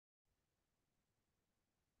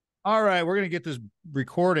All right, we're going to get this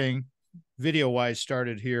recording video-wise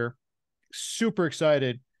started here. Super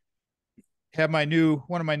excited. Have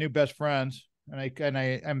one of my new best friends,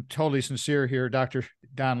 I'm totally sincere here. Dr.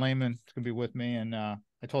 Don Layman is going to be with me, and I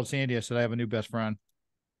told Sandy, I said I have a new best friend.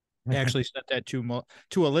 I actually sent that to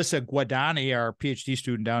Alyssa Guadani, our PhD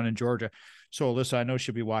student down in Georgia. So Alyssa, I know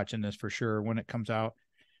she'll be watching this for sure when it comes out.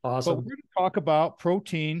 Awesome. But we're going to talk about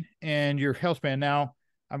protein and your health span now.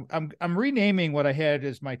 I'm renaming what I had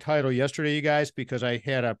as my title yesterday, you guys, because I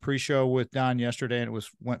had a pre-show with Don yesterday and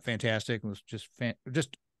went fantastic. It was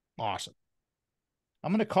just awesome.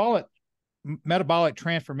 I'm going to call it Metabolic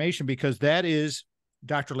Transformation because that is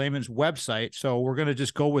Dr. Layman's website. So we're going to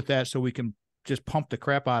just go with that so we can just pump the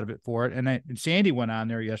crap out of it for it. And Sandy went on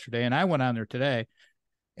there yesterday and I went on there today.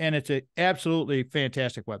 And it's an absolutely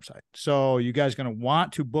fantastic website. So you guys are going to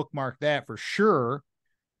want to bookmark that for sure.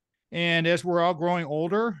 And as we're all growing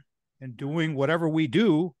older and doing whatever we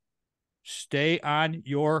do, stay on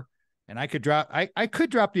your, and I could drop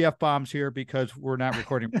the F-bombs here because we're not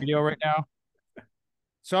recording video right now.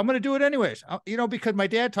 So I'm going to do it anyways. Because my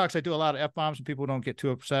dad talks, I do a lot of F-bombs and people don't get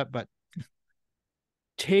too upset, but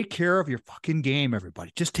take care of your fucking game,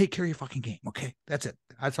 everybody. Just take care of your fucking game. Okay. That's it.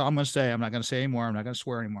 That's all I'm going to say. I'm not going to say anymore. I'm not going to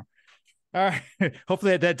swear anymore. All right.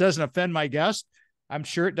 Hopefully that doesn't offend my guest. I'm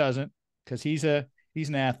sure it doesn't because he's an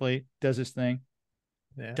athlete, does his thing.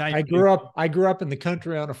 Yeah. I grew up in the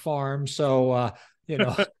country on a farm. So, all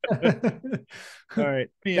right.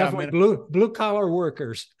 Definitely blue collar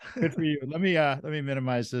workers. Good for you. Let me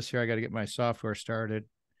minimize this here. I got to get my software started.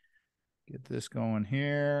 Get this going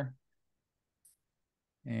here.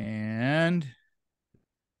 And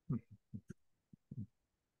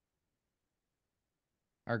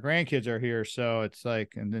our grandkids are here. So it's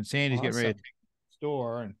like, and then Sandy's getting ready to take the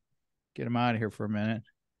store and get him out of here for a minute.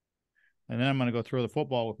 And then I'm going to go throw the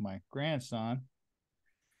football with my grandson.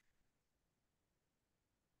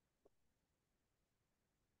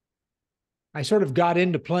 I sort of got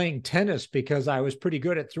into playing tennis because I was pretty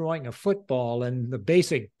good at throwing a football, and the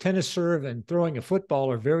basic tennis serve and throwing a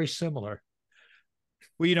football are very similar.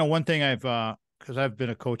 Well, one thing because I've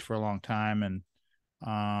been a coach for a long time, and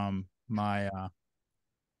my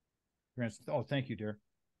grandson, oh, thank you, dear.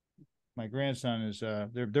 My grandson is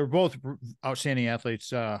they're both outstanding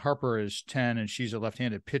athletes. Harper is 10 and she's a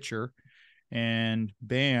left-handed pitcher, and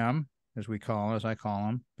Bam, as I call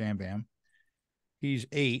him, Bam Bam, he's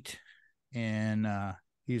 8, and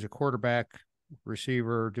he's a quarterback,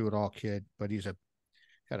 receiver, do it all kid, but he's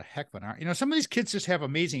got a heck of an arm. Some of these kids just have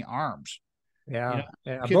amazing arms. Yeah,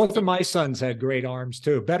 both of my sons had great arms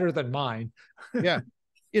too, better than mine. Yeah.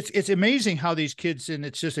 It's amazing how these kids, and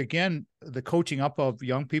it's just, again, the coaching up of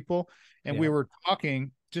young people. And we were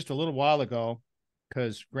talking just a little while ago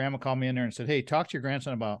because grandma called me in there and said, hey, talk to your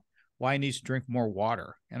grandson about why he needs to drink more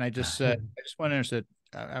water. And I just said, I just went in and said,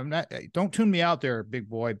 don't tune me out there, big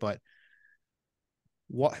boy, but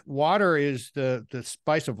water is the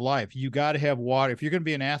spice of life. You got to have water. If you're going to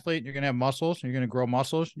be an athlete and you're going to have muscles and you're going to grow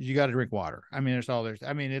muscles, you got to drink water. I mean,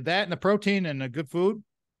 that and the protein and the good food.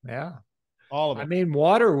 Yeah. All of it. I mean,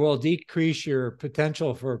 water will decrease your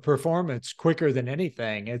potential for performance quicker than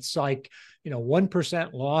anything. It's like,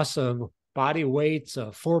 1% loss of body weight's a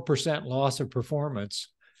 4% loss of performance.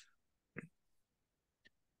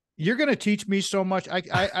 You're going to teach me so much.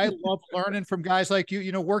 I love learning from guys like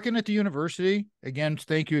you, working at the university. Again,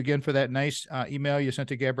 thank you again for that nice email you sent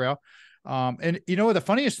to Gabrielle. And the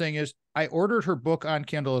funniest thing is I ordered her book on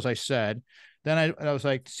Kindle, as I said. Then I was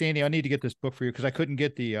like, Sandy, I need to get this book for you because I couldn't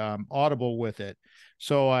get the Audible with it.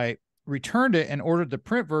 So I returned it and ordered the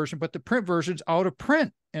print version, but the print version's out of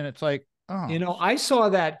print. And it's like, oh. I saw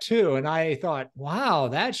that too. And I thought, wow,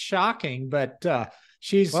 that's shocking. But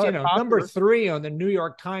she's, number 3 on the New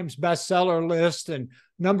York Times bestseller list and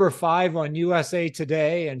number 5 on USA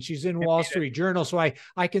Today. And she's in Wall Street Journal. So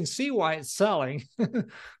I can see why it's selling.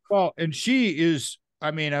 Well, and she is,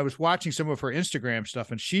 I was watching some of her Instagram stuff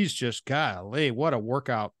and she's just, golly, what a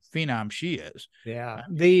workout phenom she is. Yeah.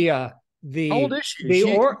 How old is she?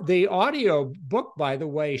 The audio book, by the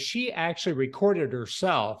way, she actually recorded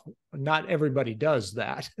herself. Not everybody does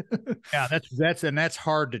that. Yeah, that's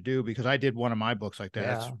hard to do because I did one of my books like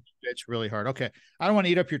that. Yeah. It's really hard. Okay. I don't want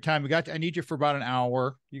to eat up your time. I need you for about an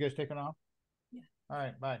hour. You guys taking off? Yeah. All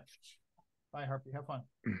right. Bye. Bye, Harpy. Have fun.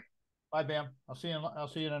 Bye, Bam. I'll see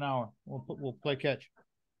you in an hour. We'll play catch.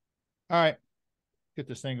 All right. Get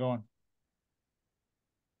this thing going.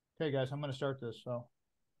 Okay, guys, I'm going to start this. So.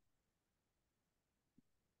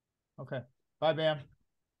 Okay. Bye, Bam.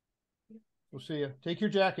 We'll see you. Take your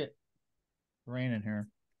jacket. It's raining here.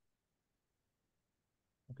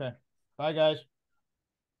 Okay. Bye, guys.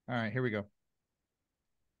 All right, here we go.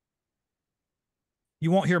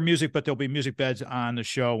 You won't hear music, but there'll be music beds on the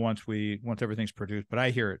show once everything's produced. But I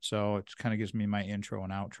hear it, so it kind of gives me my intro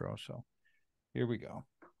and outro. So here we go.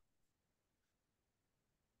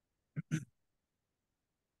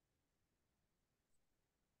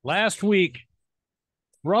 Last week,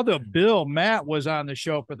 brother Bill Matt was on the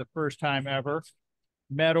show for the first time ever.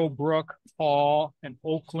 Meadowbrook Hall and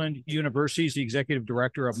Oakland University. He's the executive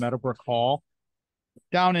director of Meadowbrook Hall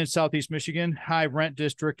down in Southeast Michigan, high rent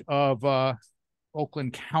district of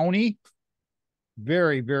Oakland County.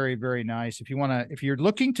 Very, very, very nice. If you're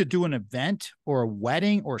looking to do an event or a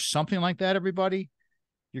wedding or something like that, everybody,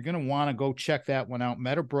 you're going to want to go check that one out.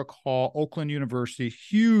 Meadowbrook Hall, Oakland University,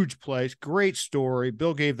 huge place, great story.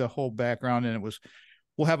 Bill gave the whole background, and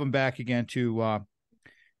we'll have him back again to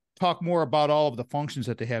talk more about all of the functions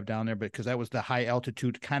that they have down there, because that was the high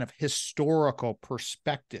altitude kind of historical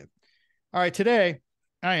perspective. All right, today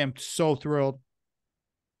I am so thrilled.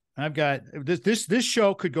 I've got this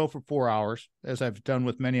show could go for 4 hours, as I've done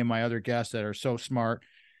with many of my other guests that are so smart.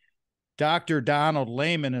 Dr. Donald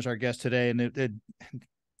Layman is our guest today, and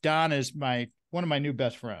Don is one of my new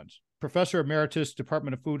best friends. Professor Emeritus,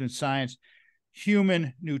 Department of Food and Science,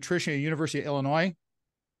 Human Nutrition at University of Illinois.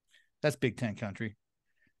 That's Big Ten country.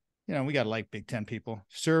 You know, we got to like Big Ten people.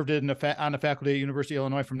 Served on the faculty at University of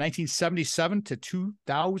Illinois from 1977 to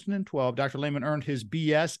 2012. Dr. Layman earned his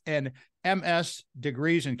BS and MS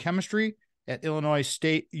degrees in chemistry at Illinois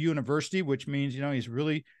State University, which means, he's a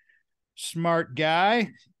really smart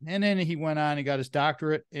guy. And then he went on and got his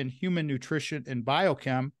doctorate in human nutrition and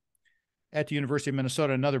biochem at the University of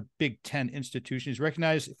Minnesota, another Big Ten institution. He's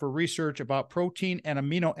recognized for research about protein and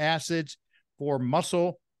amino acids for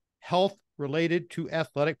muscle health related to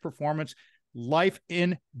athletic performance, life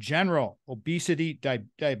in general, obesity,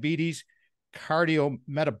 diabetes,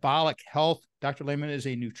 cardiometabolic health. Dr. Layman is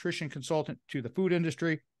a nutrition consultant to the food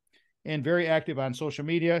industry and very active on social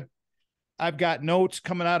media. I've got notes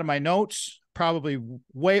coming out of my notes, probably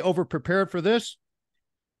way over prepared for this.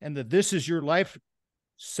 And the This Is Your Life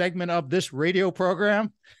segment of this radio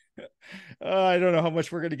program. I don't know how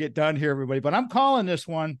much we're going to get done here, everybody, but I'm calling this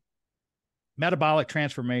one Metabolic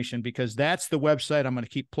Transformation, because that's the website I'm going to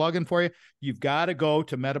keep plugging for you. You've got to go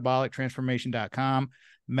to metabolictransformation.com,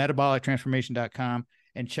 metabolictransformation.com,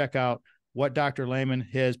 and check out what Dr. Layman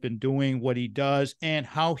has been doing, what he does, and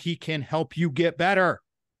how he can help you get better.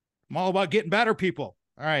 I'm all about getting better, people.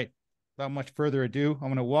 All right. Without much further ado, I'm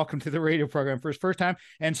going to welcome to the radio program for his first time,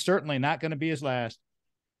 and certainly not going to be his last.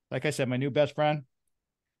 Like I said, my new best friend,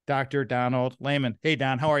 Dr. Donald Layman. Hey,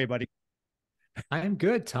 Don, how are you, buddy? I'm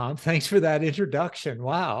good, Tom. Thanks for that introduction.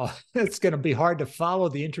 Wow. It's going to be hard to follow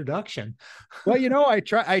the introduction. Well,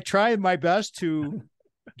 I try my best to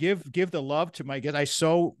give the love to my guests. I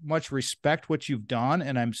so much respect what you've done,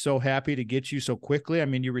 and I'm so happy to get you so quickly. I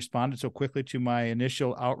mean, you responded so quickly to my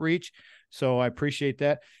initial outreach, so I appreciate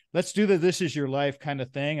that. Let's do the This Is Your Life kind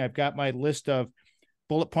of thing. I've got my list of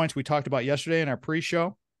bullet points we talked about yesterday in our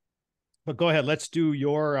pre-show, but go ahead. Let's do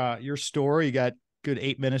your story. You got good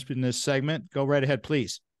 8 minutes in this segment. Go right ahead,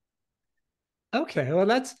 please. Okay. Well,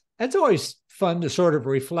 that's always fun to sort of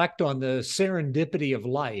reflect on the serendipity of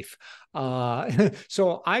life.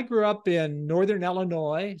 So I grew up in Northern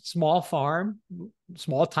Illinois, small farm,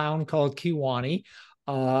 small town called Kewanee.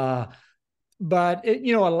 But it,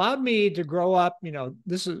 allowed me to grow up,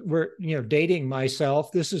 we're dating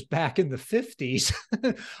myself. This is back in the 50s.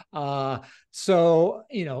 So,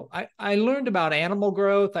 I learned about animal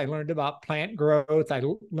growth. I learned about plant growth. I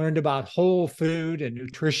learned about whole food and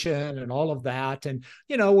nutrition and all of that. And,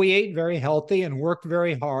 we ate very healthy and worked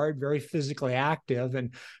very hard, very physically active.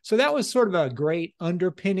 And so that was sort of a great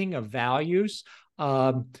underpinning of values.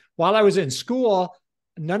 While I was in school,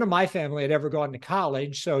 none of my family had ever gone to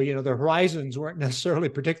college. So, the horizons weren't necessarily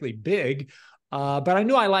particularly big, but I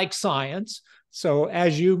knew I liked science. So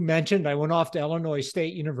as you mentioned, I went off to Illinois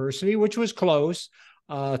State University, which was close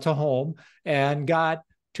to home, and got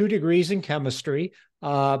 2 degrees in chemistry.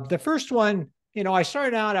 The first one, I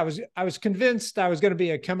started out, I was convinced I was going to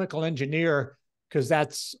be a chemical engineer, because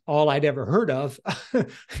that's all I'd ever heard of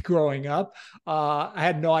growing up. I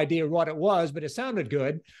had no idea what it was, but it sounded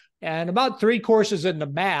good. And about 3 courses into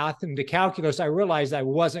math and to calculus, I realized I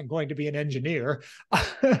wasn't going to be an engineer.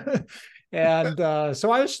 And so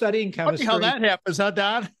I was studying chemistry. Funny how that happens, huh,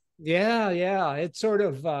 Don? Yeah. It's sort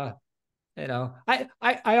of, I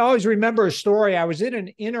always remember a story. I was in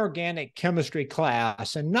an inorganic chemistry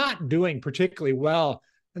class and not doing particularly well.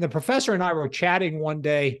 And the professor and I were chatting one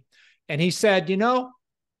day, and he said,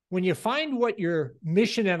 when you find what your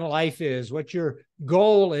mission in life is, what your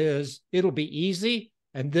goal is, it'll be easy.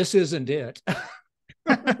 And this isn't it.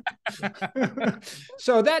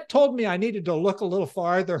 So that told me I needed to look a little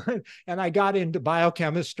farther, and I got into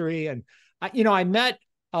biochemistry. And I met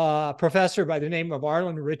a professor by the name of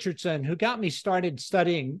Arlen Richardson, who got me started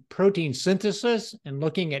studying protein synthesis and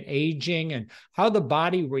looking at aging and how the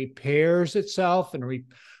body repairs itself and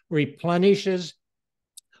replenishes.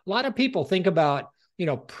 A lot of people think about,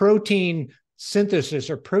 protein synthesis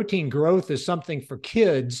or protein growth as something for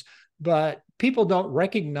kids, but people don't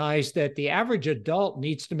recognize that the average adult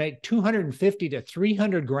needs to make 250 to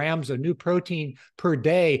 300 grams of new protein per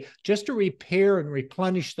day just to repair and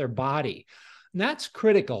replenish their body. And that's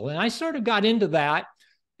critical. And I sort of got into that.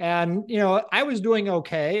 And, I was doing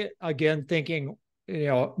okay, again, thinking,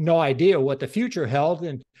 no idea what the future held.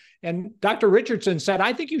 And Dr. Richardson said,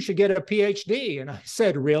 I think you should get a Ph.D. And I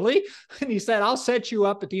said, really? And he said, I'll set you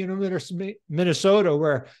up at the University of Minnesota,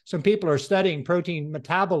 where some people are studying protein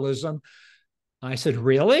metabolism. I said,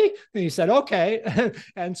 really? And he said, okay.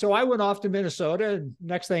 And so I went off to Minnesota. And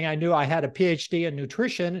next thing I knew, I had a PhD in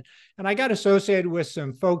nutrition. And I got associated with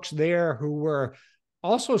some folks there who were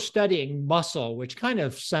also studying muscle, which kind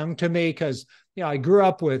of sung to me because, I grew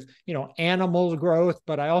up with, animal growth,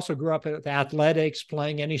 but I also grew up with athletics,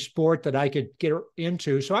 playing any sport that I could get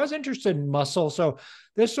into. So I was interested in muscle. So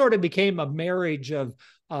this sort of became a marriage of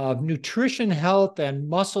nutrition health and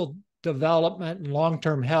muscle development and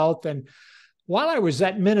long-term health. And while I was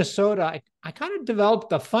at Minnesota, I kind of developed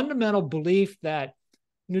the fundamental belief that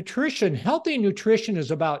healthy nutrition is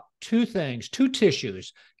about two things, two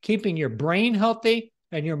tissues: keeping your brain healthy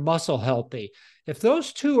and your muscle healthy. If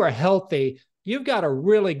those two are healthy, you've got a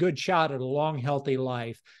really good shot at a long, healthy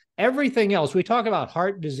life. Everything else, we talk about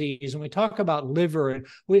heart disease and we talk about liver and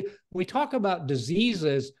we talk about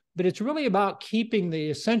diseases, but it's really about keeping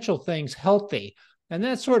the essential things healthy. And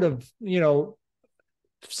that sort of,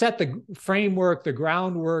 set the framework, the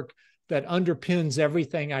groundwork that underpins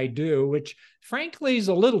everything I do, which frankly is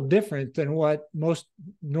a little different than what most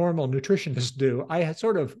normal nutritionists do. I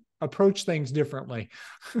sort of approach things differently.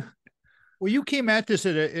 Well, you came at this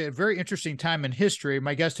at a very interesting time in history.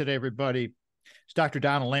 My guest today, everybody, is Dr.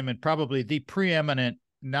 Don Layman, probably the preeminent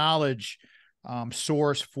knowledge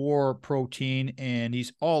source for protein, and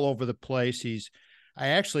he's all over the place. I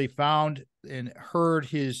actually found and heard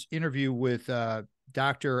his interview with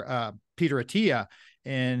Dr. Peter Attia,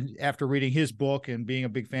 and after reading his book and being a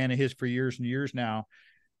big fan of his for years and years now,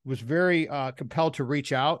 was very compelled to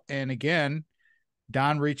reach out. And again,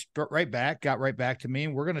 Don got right back to me,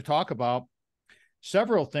 and we're going to talk about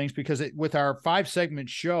several things because with our 5-segment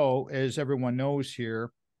show, as everyone knows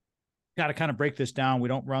here, got to kind of break this down. We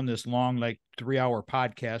don't run this long, like 3-hour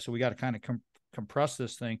podcast, so we got to kind of compress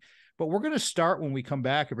this thing. But we're going to start when we come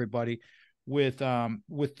back, everybody, with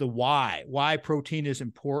the why protein is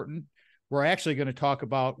important. We're actually going to talk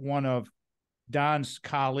about one of Don's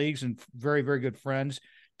colleagues and very, very good friends,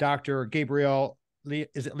 Dr. Gabrielle.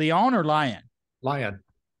 Is it Leon or Lyon? Lyon.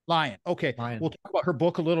 Okay. Lyon. We'll talk about her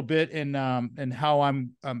book a little bit and how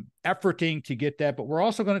I'm efforting to get that. But we're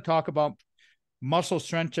also going to talk about muscle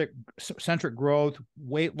centric growth,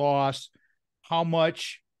 weight loss, how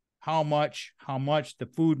much, the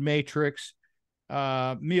food matrix,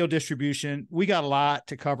 meal distribution. We got a lot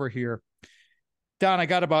to cover here. Don, I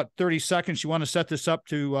got about 30 seconds. You want to set this up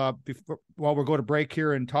to while we go to break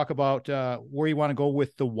here and talk about where you want to go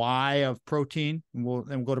with the why of protein, and we'll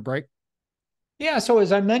go to break. Yeah. So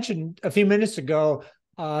as I mentioned a few minutes ago,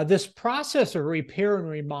 this process of repair and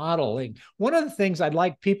remodeling, one of the things I'd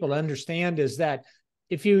like people to understand is that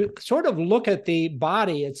if you sort of look at the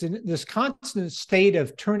body, it's in this constant state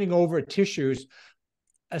of turning over tissues.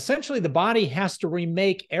 Essentially, the body has to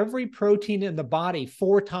remake every protein in the body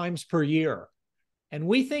 4 times per year. And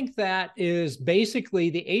we think that is basically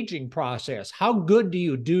the aging process. How good do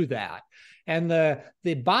you do that? And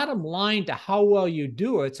the bottom line to how well you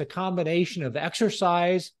do it's a combination of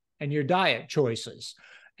exercise and your diet choices.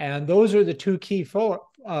 And those are the two key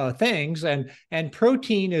things. And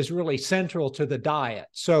protein is really central to the diet.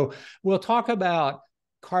 So we'll talk about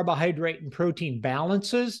carbohydrate and protein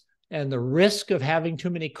balances and the risk of having too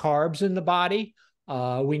many carbs in the body.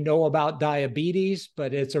 We know about diabetes,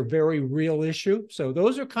 but it's a very real issue. So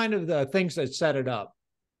those are kind of the things that set it up.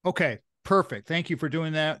 Okay, perfect. Thank you for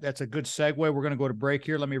doing that. That's a good segue. We're going to go to break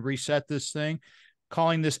here. Let me reset this thing.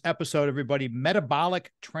 Calling this episode, everybody,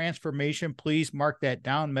 Metabolic Transformation. Please mark that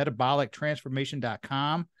down,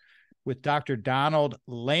 metabolictransformation.com with Dr. Donald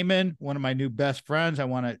Layman, one of my new best friends.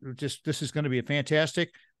 This is going to be a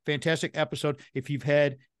fantastic episode. If you've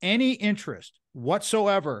had any interest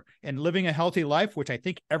whatsoever in living a healthy life, which I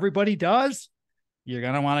think everybody does, you're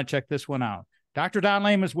going to want to check this one out. Dr. Don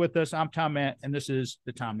Layman is with us. I'm Tom Matt, and this is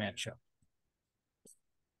the Tom Matt Show.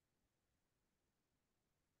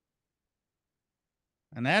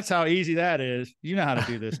 And that's how easy that is. You know how to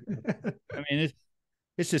do this. I mean,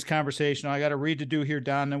 it's just conversational. I got to read to do here,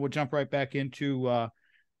 Don, then we'll jump right back into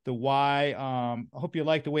the why. I hope you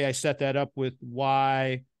like the way I set that up with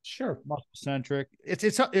why. Sure. Muscle centric.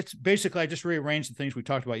 It's basically, I just rearranged the things we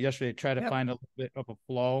talked about yesterday to try to find a little bit of a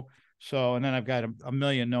flow. So, and then I've got a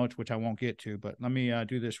million notes, which I won't get to, but let me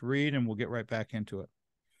do this read and we'll get right back into it.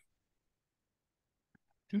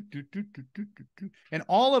 And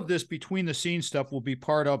all of this between the scenes stuff will be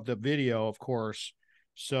part of the video, of course.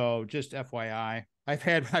 So just FYI, I've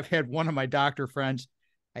had one of my doctor friends,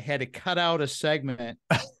 I had to cut out a segment,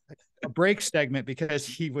 a break segment, because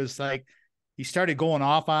he was like, he started going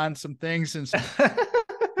off on some things and some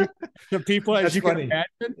people, as you can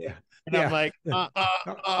imagine. Yeah. And I'm like,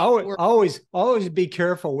 always be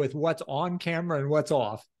careful with what's on camera and what's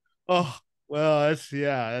off. Oh, well, that's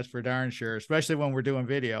for darn sure, especially when we're doing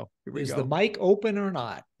video. Here we go. Is the mic open or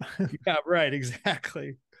not? Yeah, right.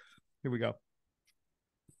 Exactly. Here we go.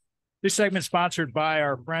 This segment is sponsored by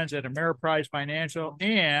our friends at Ameriprise Financial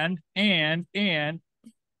and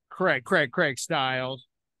Craig Stiles.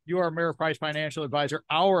 You are Ameriprise Financial Advisor,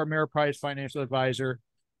 our Ameriprise Financial Advisor.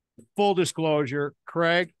 Full disclosure,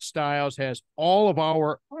 Craig Stiles has all of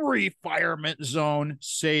our retirement zone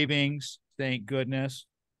savings. Thank goodness.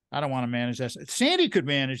 I don't want to manage this. Sandy could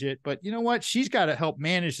manage it, but you know what? She's got to help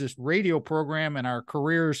manage this radio program and our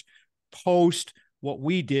careers post what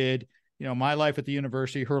we did. You know, my life at the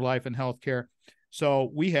university, her life in healthcare.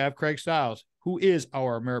 So we have Craig Stiles, who is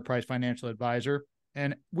our Ameriprise Financial Advisor,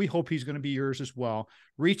 and we hope he's going to be yours as well.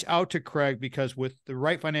 Reach out to Craig, because with the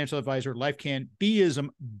right financial advisor, life can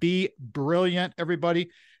be brilliant,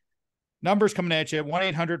 everybody. Numbers coming at you,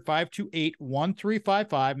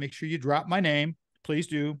 1-800-528-1355. Make sure you drop my name. Please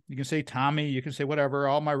do. You can say Tommy. You can say whatever.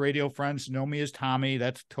 All my radio friends know me as Tommy.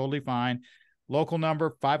 That's totally fine. Local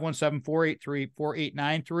number,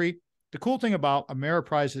 517-483-4893. The cool thing about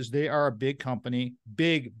Ameriprise is they are a big company,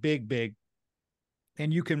 big.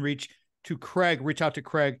 And you can reach out to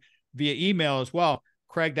Craig via email as well.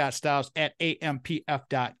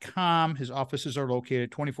 Craig.stiles@ampf.com. His offices are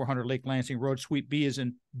located 2400 Lake Lansing Road, Suite B is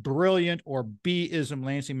in Brilliant, or B is in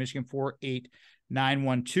Lansing, Michigan,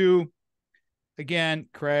 48912. Again,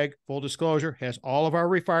 Craig, full disclosure, has all of our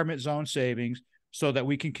retirement zone savings so that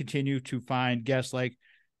we can continue to find guests like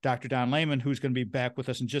Dr. Don Layman, who's going to be back with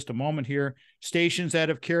us in just a moment here. Stations that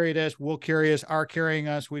have carried us, will carry us, are carrying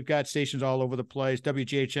us. We've got stations all over the place.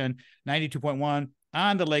 WGHN 92.1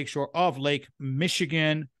 on the lakeshore of Lake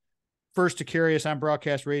Michigan. First to carry us on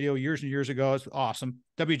broadcast radio years and years ago. It's awesome.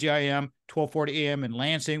 WGIM 1240 AM in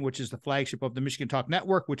Lansing, which is the flagship of the Michigan Talk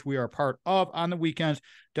Network, which we are a part of on the weekends.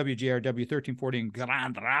 WGRW 1340 in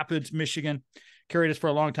Grand Rapids, Michigan. Carried us for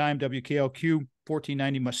a long time. WKLQ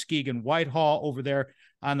 1490 Muskegon Whitehall over there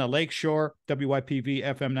on the lakeshore. WYPV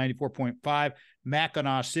FM 94.5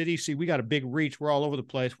 Mackinac City. See, we got a big reach. We're all over the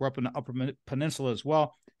place. We're up in the Upper Peninsula as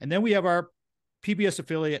well. And then we have our PBS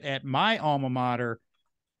affiliate at my alma mater,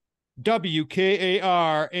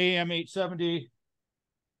 WKAR AM 870.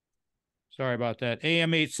 Sorry about that.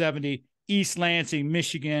 AM 870 East Lansing,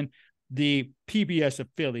 Michigan, the PBS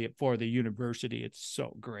affiliate for the university. It's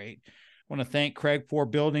so great. I want to thank Craig for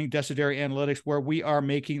building Dietary Analytics, where we are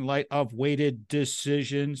making light of weighted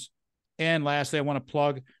decisions. And lastly, I want to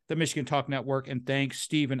plug the Michigan Talk Network and thank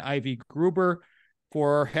Steve and Ivy Gruber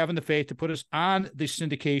for having the faith to put us on the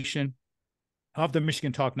syndication of the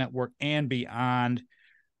Michigan Talk Network and beyond.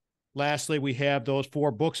 Lastly, we have those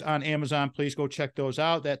 4 books on Amazon. Please go check those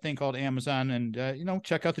out, that thing called Amazon, and,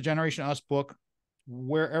 check out the Generation Us book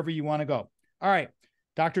wherever you want to go. All right.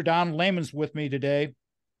 Dr. Don Layman's with me today.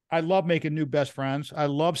 I love making new best friends. I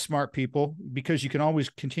love smart people because you can always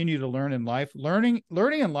continue to learn in life. Learning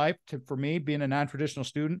in life, for me, being a non-traditional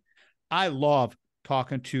student, I love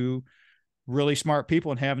talking to really smart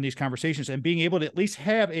people and having these conversations and being able to at least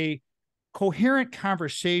have a coherent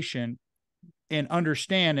conversation and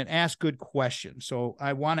understand and ask good questions. So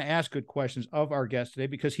I want to ask good questions of our guest today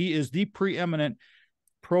because he is the preeminent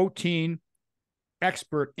protein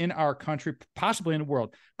expert in our country, possibly in the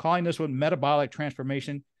world. Calling this one Metabolic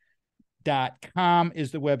Transformation. .com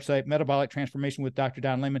is the website. Metabolic Transformation with Dr.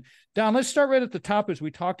 Don Layman. Don, let's start right at the top. As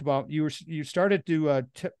we talked about, you started to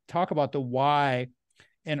talk about the why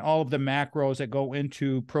and all of the macros that go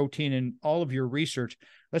into protein and all of your research.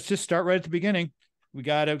 Let's just start right at the beginning. We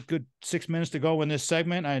got a good 6 minutes to go in this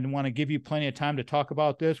segment. I want to give you plenty of time to talk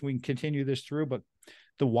about this. We can continue this through, but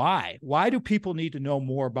the why do people need to know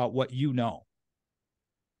more about what you know?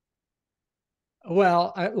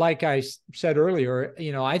 Well, like I said earlier,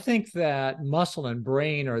 I think that muscle and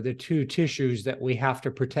brain are the 2 tissues that we have to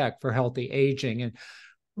protect for healthy aging. And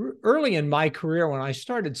early in my career, when I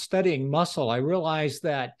started studying muscle, I realized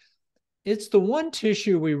that it's the one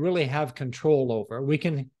tissue we really have control over. We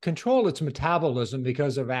can control its metabolism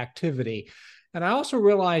because of activity. And I also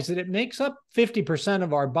realized that it makes up 50%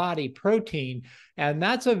 of our body protein, and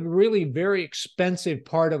that's a really very expensive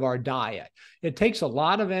part of our diet. It takes a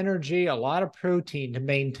lot of energy, a lot of protein to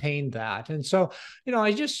maintain that. And so,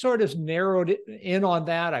 I just sort of narrowed in on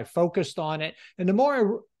that. I focused on it. And the more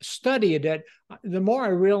I studied it, the more I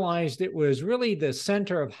realized it was really the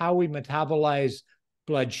center of how we metabolize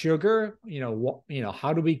blood sugar.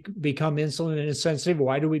 How do we become insulin insensitive?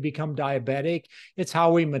 Why do we become diabetic? It's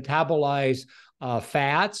how we metabolize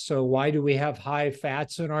fats. So why do we have high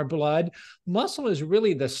fats in our blood? Muscle is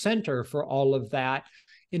really the center for all of that.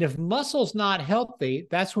 And if muscle's not healthy,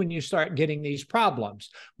 that's when you start getting these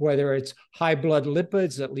problems, whether it's high blood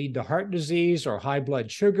lipids that lead to heart disease, or high blood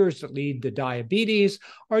sugars that lead to diabetes,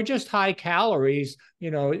 or just high calories,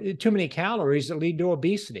 too many calories that lead to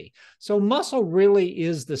obesity. So muscle really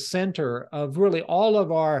is the center of really all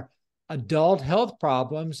of our adult health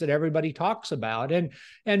problems that everybody talks about.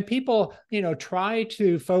 And people, try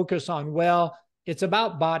to focus on, well, it's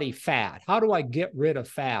about body fat. How do I get rid of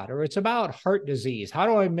fat? Or it's about heart disease. How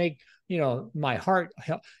do I make, my heart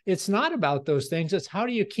health? It's not about those things. It's how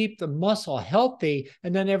do you keep the muscle healthy,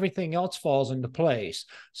 and then everything else falls into place.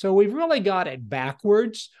 So we've really got it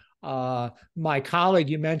backwards. My colleague,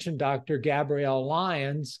 you mentioned, Dr. Gabrielle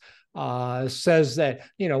Lyons, says that,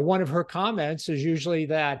 one of her comments is usually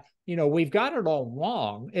that, we've got it all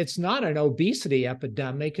wrong. It's not an obesity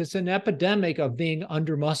epidemic. It's an epidemic of being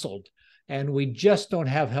under-muscled. And we just don't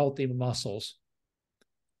have healthy muscles.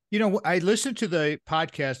 I listened to the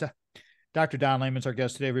podcast. Dr. Don Layman's our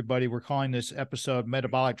guest today, everybody. We're calling this episode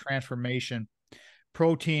Metabolic Transformation,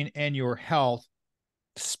 Protein and Your Health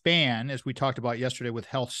Span, as we talked about yesterday with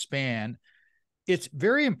Health Span. It's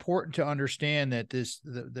very important to understand that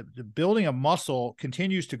the building of muscle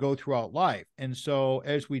continues to go throughout life. And so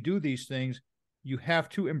as we do these things, you have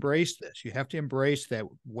to embrace this. You have to embrace that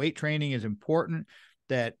weight training is important,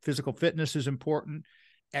 that physical fitness is important,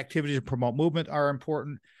 activities to promote movement are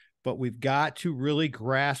important, but we've got to really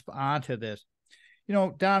grasp onto this.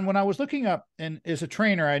 Don, when I was looking up, and as a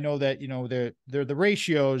trainer, I know that, they're the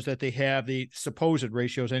ratios that they have, the supposed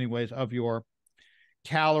ratios anyways, of your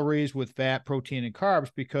calories with fat, protein, and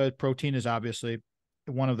carbs, because protein is obviously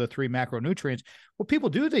one of the three macronutrients. What people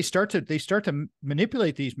do, they start to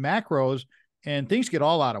manipulate these macros, and things get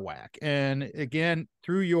all out of whack. And again,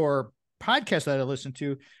 through your podcast that I listened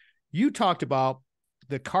to, you talked about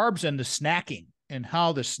the carbs and the snacking, and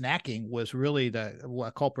how the snacking was really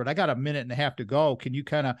the culprit. I got a minute and a half to go. Can you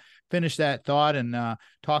kind of finish that thought and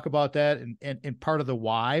talk about that and part of the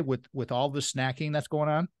why with all the snacking that's going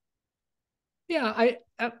on? Yeah,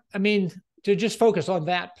 I mean, to just focus on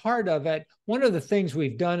that part of it, one of the things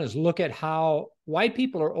we've done is look at why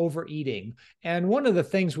people are overeating. And one of the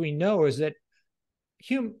things we know is that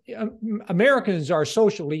Americans are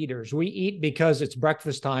social eaters. We eat because it's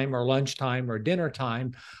breakfast time or lunchtime or dinner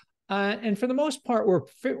time. And for the most part, we're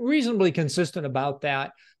reasonably consistent about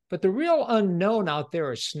that. But the real unknown out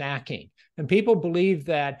there is snacking. And people believe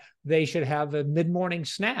that they should have a mid-morning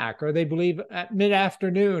snack, or they believe at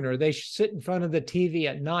mid-afternoon, or they should sit in front of the TV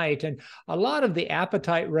at night. And a lot of the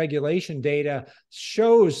appetite regulation data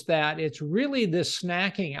shows that it's really this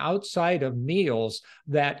snacking outside of meals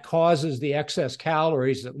that causes the excess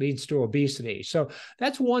calories that leads to obesity. So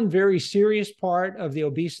that's one very serious part of the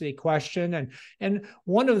obesity question. And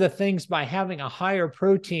one of the things, by having a higher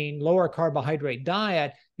protein, lower carbohydrate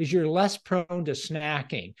diet, is you're less prone to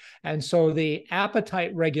snacking. And so the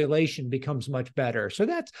appetite regulation becomes much better. So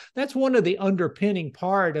that's one of the underpinning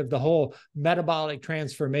part of the whole metabolic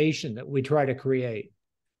transformation that we try to create.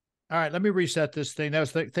 All right, let me reset this thing.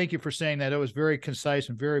 Thank you for saying that. It was very concise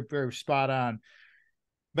and very, very spot on.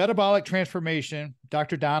 Metabolic transformation,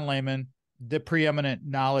 Dr. Don Layman, the preeminent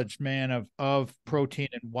knowledge man of protein,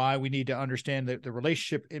 and why we need to understand the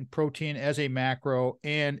relationship in protein as a macro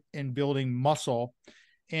and in building muscle.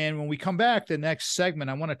 And when we come back, the next segment,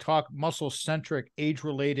 I want to talk muscle-centric,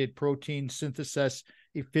 age-related protein synthesis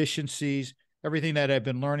efficiencies, everything that I've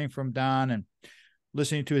been learning from Don and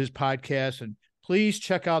listening to his podcast. And please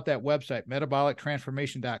check out that website,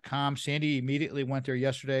 metabolictransformation.com. Sandy immediately went there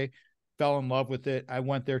yesterday, fell in love with it. I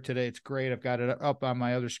went there today. It's great. I've got it up on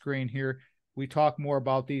my other screen here. We talk more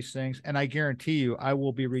about these things, and I guarantee you I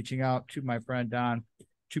will be reaching out to my friend Don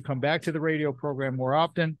to come back to the radio program more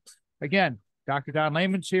often. Again, Dr. Don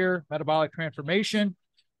Layman's here, Metabolic Transformation.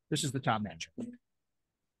 This is the Tom Man Show.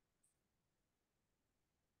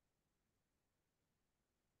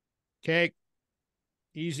 Okay,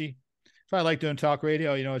 easy. So I like doing talk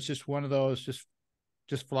radio. It's just one of those,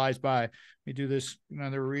 just flies by. Let me do this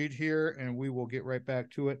another read here, and we will get right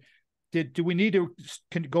back to it. Do we need to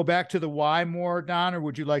go back to the why more, Don, or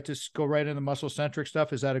would you like to go right into the muscle centric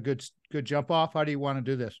stuff? Is that a good jump off? How do you want to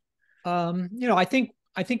do this? I think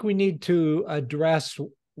we need to address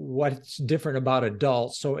what's different about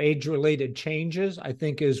adults. So age-related changes, I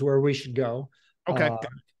think, is where we should go. Okay.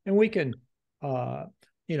 And we can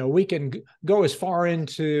go as far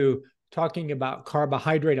into talking about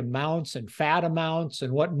carbohydrate amounts and fat amounts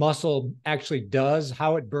and what muscle actually does,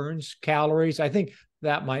 how it burns calories. I think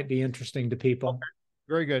that might be interesting to people. Okay.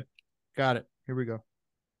 Very good. Got it. Here we go.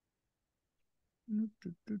 Button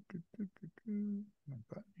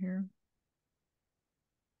here.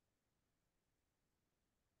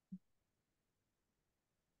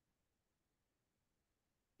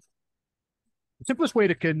 The simplest way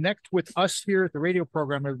to connect with us here at the radio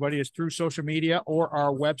program, everybody, is through social media or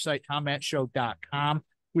our website, tommattshow.com.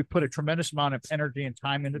 We put a tremendous amount of energy and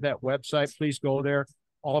time into that website. Please go there.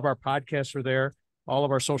 All of our podcasts are there. All of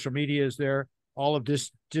our social media is there. All of this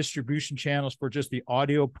distribution channels for just the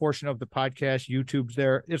audio portion of the podcast. YouTube's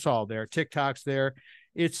there. It's all there. TikTok's there.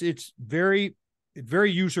 It's very,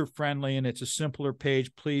 very user-friendly, and it's a simpler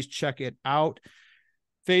page. Please check it out.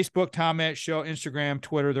 Facebook, Tom Matt Show, Instagram,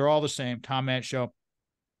 Twitter, they're all the same, Tom Matt Show.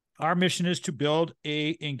 Our mission is to build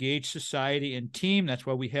a engaged society and team. That's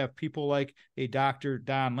why we have people like a Dr.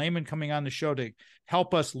 Don Layman coming on the show to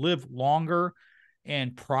help us live longer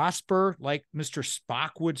and prosper, like Mr.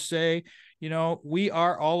 Spock would say. We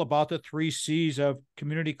are all about the 3 C's of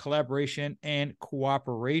community collaboration and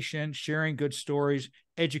cooperation, sharing good stories,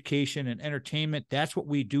 education, and entertainment. That's what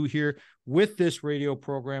we do here with this radio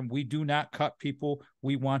program. We do not cut people.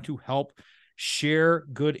 We want to help share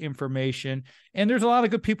good information. And there's a lot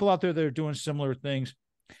of good people out there that are doing similar things.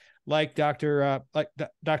 Like Dr.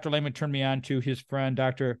 Layman turned me on to his friend,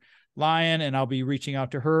 Dr. Lyon, and I'll be reaching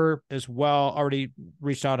out to her as well. Already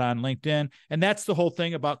reached out on LinkedIn. And that's the whole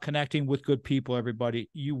thing about connecting with good people, everybody.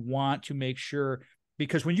 You want to make sure,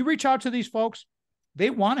 because when you reach out to these folks, they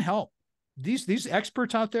want to help. These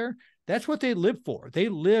experts out there, that's what they live for. They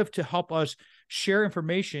live to help us share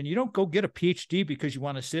information. You don't go get a Ph.D. because you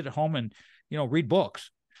want to sit at home and, read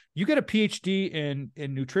books. You get a Ph.D. in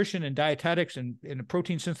nutrition and dietetics and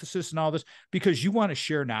protein synthesis and all this because you want to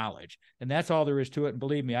share knowledge. And that's all there is to it. And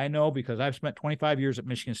believe me, I know, because I've spent 25 years at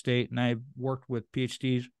Michigan State and I've worked with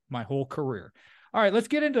PhDs my whole career. All right, let's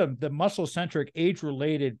get into the muscle-centric,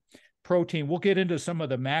 age-related protein. We'll get into some of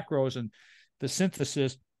the macros and the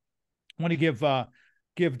synthesis. I want to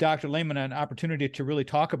give Dr. Layman an opportunity to really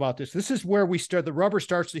talk about this. This is where the rubber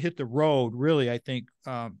starts to hit the road, really, I think,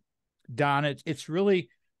 Don. It's really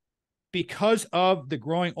because of the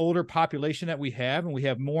growing older population that we have, and we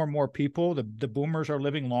have more and more people. The boomers are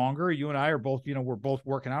living longer. You and I are both, we're both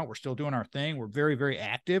working out. We're still doing our thing. We're very, very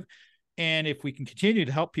active. And if we can continue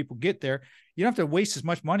to help people get there, you don't have to waste as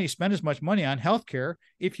much money, spend as much money on healthcare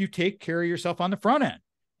if you take care of yourself on the front end.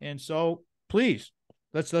 And so please,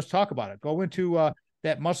 let's talk about it. Go into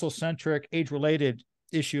that muscle-centric, age-related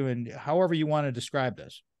issue, and however you want to describe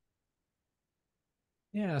this.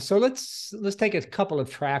 Yeah, so let's take a couple of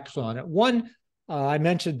tracks on it. One, I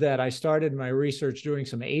mentioned that I started my research doing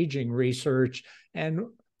some aging research, and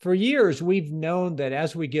for years we've known that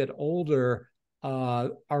as we get older,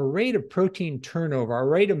 our rate of protein turnover, our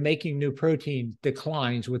rate of making new protein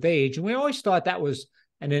declines with age, and we always thought that was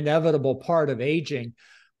an inevitable part of aging.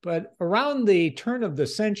 But around the turn of the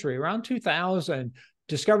century, around 2000,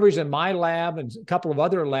 discoveries in my lab and a couple of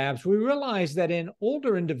other labs, we realized that in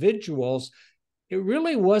older individuals, it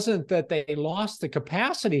really wasn't that they lost the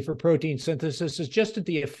capacity for protein synthesis, it's just that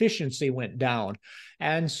the efficiency went down.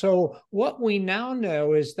 And so what we now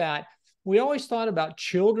know is that we always thought about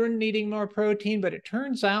children needing more protein, but it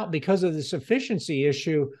turns out because of this efficiency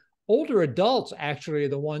issue, older adults actually are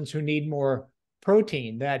the ones who need more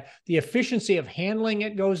protein, that the efficiency of handling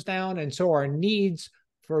it goes down, and so our needs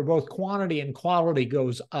for both quantity and quality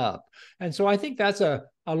goes up. And so I think that's a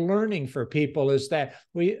learning for people, is that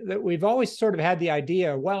we've always sort of had the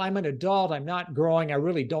idea, well, I'm an adult, I'm not growing, I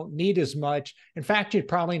really don't need as much. In fact, you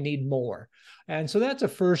probably need more. And so that's a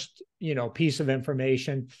first, piece of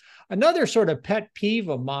information. Another sort of pet peeve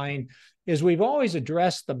of mine is we've always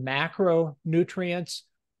addressed the macronutrients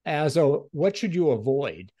as what should you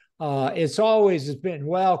avoid? It's always been,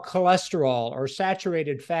 well, cholesterol or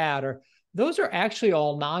saturated fat, or those are actually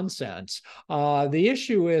all nonsense. The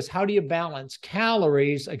issue is, how do you balance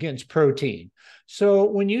calories against protein? So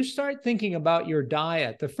when you start thinking about your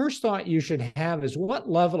diet, the first thought you should have is, what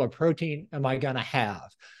level of protein am I going to have?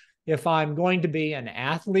 If I'm going to be an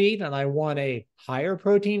athlete and I want a higher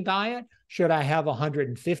protein diet, should I have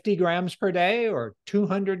 150 grams per day or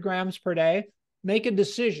 200 grams per day? Make a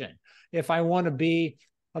decision. If I want to be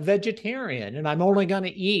a vegetarian and I'm only going to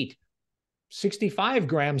eat 65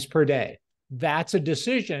 grams per day, that's a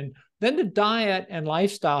decision. Then the diet and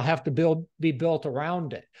lifestyle have to be built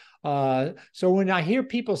around it. So when I hear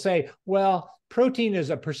people say, well, protein is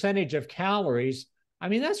a percentage of calories, I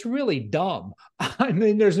mean, that's really dumb. I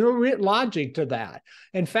mean, there's no logic to that.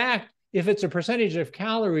 In fact, if it's a percentage of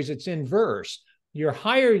calories, it's inverse. The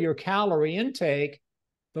higher your calorie intake,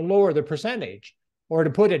 the lower the percentage. Or to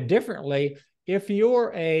put it differently, if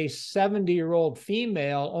you're a 70-year-old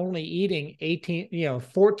female only eating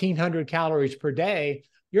 1,400 calories per day,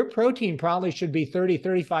 your protein probably should be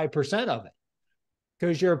 35% of it,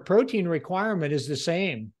 because your protein requirement is the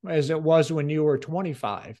same as it was when you were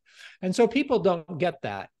 25. And so people don't get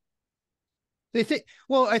that. They think,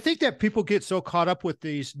 well, I think that people get so caught up with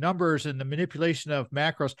these numbers and the manipulation of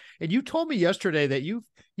macros. And you told me yesterday that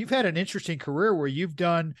you've had an interesting career where you've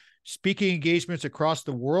done speaking engagements across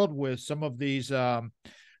the world with some of these the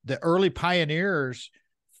early pioneers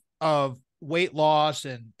of weight loss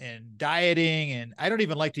and dieting. And I don't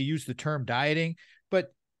even like to use the term dieting,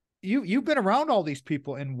 but you've been around all these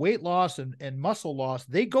people, and weight loss and muscle loss,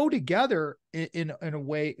 they go together in a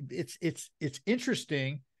way. It's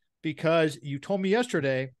interesting, because you told me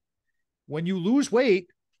yesterday, when you lose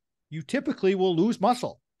weight, you typically will lose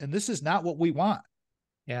muscle, and this is not what we want.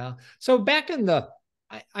 Yeah. So back in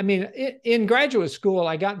in graduate school,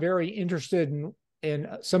 I got very interested in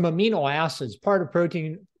some amino acids, part of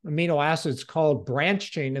protein amino acids called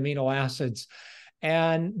branch chain amino acids.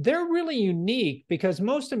 And they're really unique because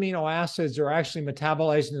most amino acids are actually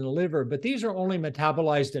metabolized in the liver, but these are only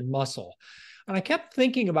metabolized in muscle. And I kept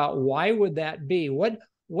thinking about, why would that be?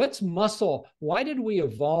 What's muscle? Why did we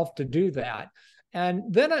evolve to do that?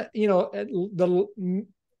 And then,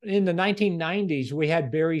 in the 1990s, we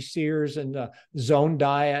had Barry Sears and the Zone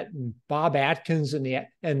Diet, and Bob Atkins and the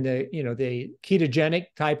ketogenic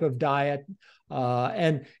type of diet,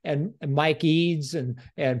 and Mike Eads and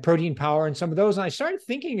Protein Power and some of those. And I started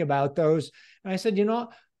thinking about those, and I said,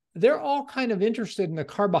 they're all kind of interested in the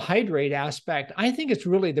carbohydrate aspect. I think it's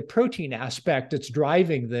really the protein aspect that's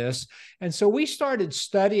driving this. And so we started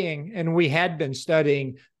studying, and we had been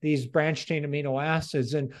studying these branch chain amino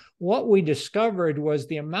acids. And what we discovered was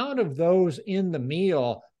the amount of those in the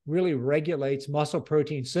meal really regulates muscle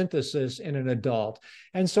protein synthesis in an adult.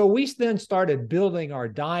 And so we then started building our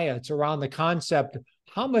diets around the concept,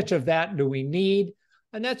 how much of that do we need?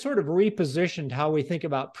 And that sort of repositioned how we think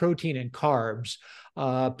about protein and carbs.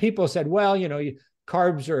 People said, well,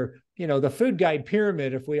 carbs are, the food guide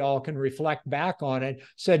pyramid, if we all can reflect back on it,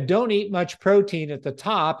 said don't eat much protein at the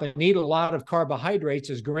top and eat a lot of carbohydrates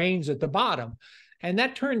as grains at the bottom. And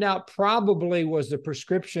that turned out probably was the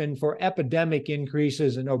prescription for epidemic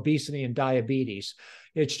increases in obesity and diabetes.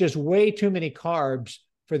 It's just way too many carbs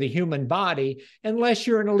for the human body, unless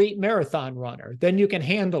you're an elite marathon runner, then you can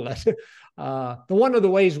handle it. One of the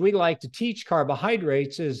ways we like to teach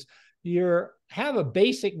carbohydrates is you have a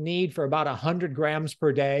basic need for about 100 grams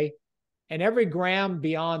per day. And every gram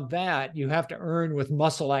beyond that, you have to earn with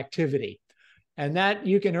muscle activity. And that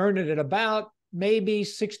you can earn it at about maybe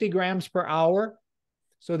 60 grams per hour.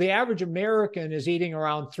 So the average American is eating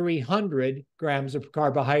around 300 grams of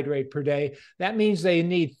carbohydrate per day. That means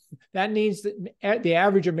the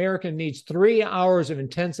average American needs 3 hours of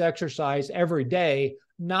intense exercise every day,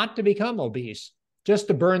 not to become obese, just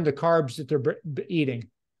to burn the carbs that they're eating.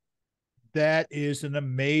 That is an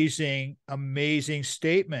amazing, amazing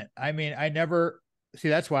statement. I mean,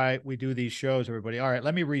 that's why we do these shows, everybody. All right,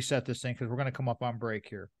 let me reset this thing, because we're going to come up on break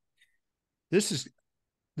here. This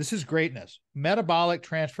is greatness.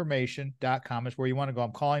 Metabolictransformation.com is where you want to go.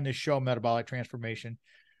 I'm calling this show Metabolic Transformation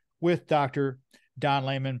with Dr. Don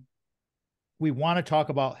Layman. We want to talk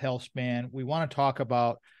about health span. We want to talk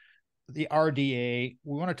about the RDA.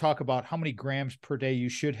 We want to talk about how many grams per day you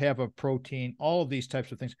should have of protein, all of these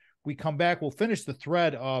types of things. We come back, we'll finish the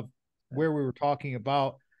thread of where we were talking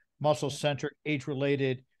about muscle-centric,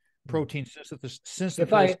 age-related protein synthesis.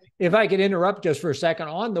 If I could interrupt just for a second,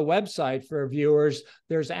 on the website for viewers,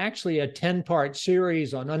 there's actually a 10-part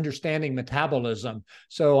series on understanding metabolism.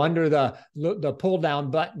 So under the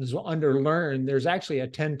pull-down buttons under Learn, there's actually a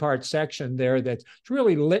 10-part section there that's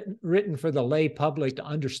really written for the lay public to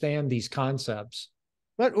understand these concepts.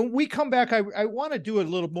 But when we come back, I want to do a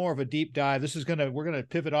little more of a deep dive. We're going to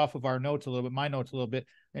pivot off of our notes a little bit, my notes a little bit,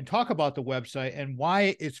 and talk about the website and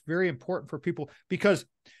why it's very important for people, because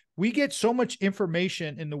we get so much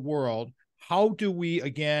information in the world. How do we,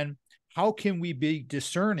 again, how can we be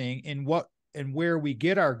discerning in what and where we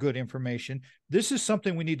get our good information? This is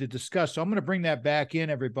something we need to discuss. So I'm going to bring that back in,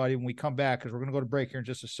 everybody, when we come back, because we're going to go to break here in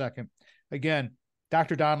just a second. Again,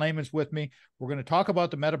 Dr. Don Layman's with me. We're going to talk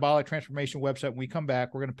about the Metabolic Transformation website. When we come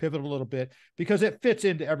back, we're going to pivot a little bit because it fits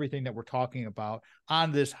into everything that we're talking about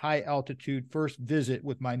on this high altitude first visit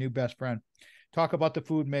with my new best friend. Talk about the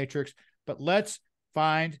food matrix, but let's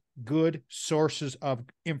find good sources of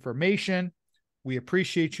information. We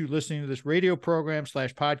appreciate you listening to this radio program /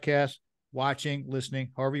 podcast, watching,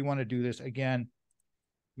 listening, however you want to do this. Again,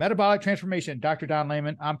 Metabolic Transformation, Dr. Don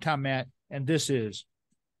Layman. I'm Tom Matt, and this is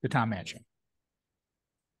the Tom Matt Show.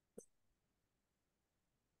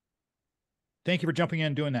 Thank you for jumping in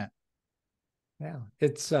and doing that. Yeah,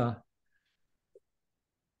 it's,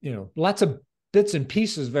 lots of bits and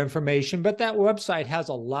pieces of information, but that website has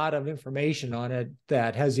a lot of information on it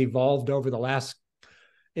that has evolved over the last,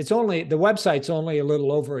 the website's only a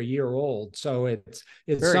little over a year old. So it's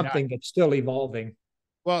very something that's still evolving.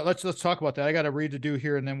 Well, let's talk about that. I got a read to do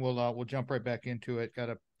here, and then we'll jump right back into it. Got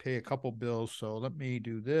to pay a couple bills. So let me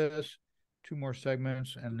do this. 2 more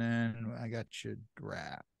segments, and then I got you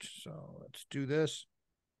wrapped. So let's do this.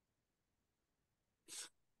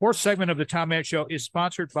 4th segment of the Tom Matt Show is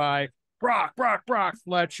sponsored by Brock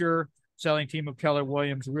Fletcher, selling team of Keller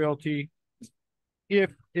Williams Realty. If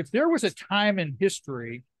there was a time in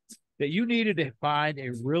history that you needed to find a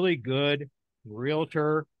really good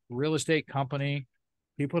realtor, real estate company,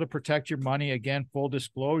 people to protect your money, again, full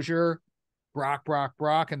disclosure, Brock,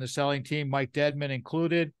 and the selling team, Mike Dedman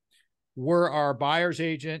included, were our buyer's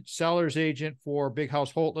agent, seller's agent for Big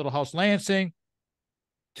House Holt, Little House Lansing,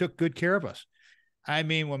 took good care of us. I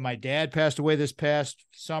mean, when my dad passed away this past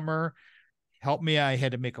summer, helped me. I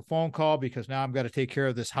had to make a phone call because now I've got to take care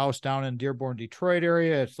of this house down in Dearborn, Detroit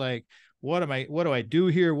area. It's like, what do I do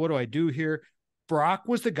here? What do I do here? Brock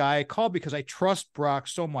was the guy I called because I trust Brock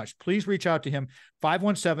so much. Please reach out to him.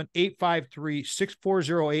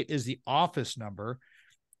 517-853-6408 is the office number.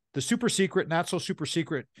 The super secret, not so super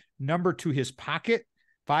secret number to his pocket,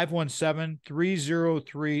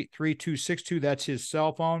 517-303-3262. That's his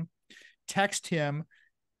cell phone. Text him,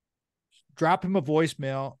 drop him a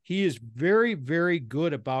voicemail. He is very, very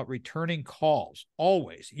good about returning calls.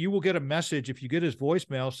 Always. You will get a message if you get his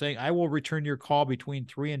voicemail saying, I will return your call between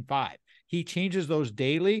 3 and 5. He changes those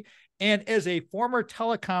daily. And as a former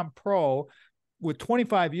telecom pro with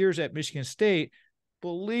 25 years at Michigan State,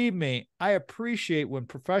 believe me, I appreciate when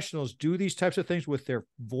professionals do these types of things with their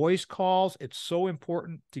voice calls. It's so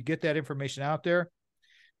important to get that information out there.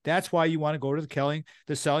 That's why you want to go to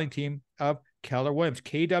the selling team of Keller Williams,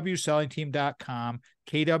 kwsellingteam.com,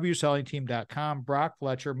 kwsellingteam.com, Brock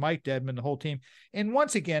Fletcher, Mike Dedman, the whole team. And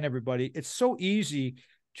once again, everybody, it's so easy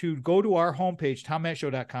to go to our homepage,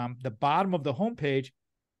 tommattshow.com, the bottom of the homepage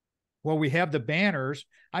where we have the banners.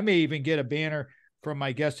 I may even get a banner from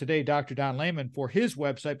my guest today, Dr. Don Layman, for his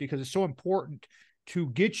website, because it's so important to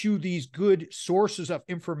get you these good sources of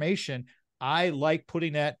information. I like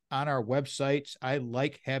putting that on our websites. I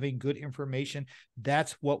like having good information.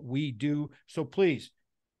 That's what we do. So please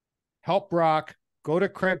help Brock. Go to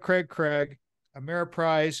Craig,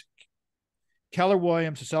 Ameriprise, Keller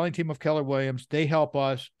Williams, the selling team of Keller Williams. They help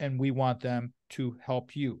us, and we want them to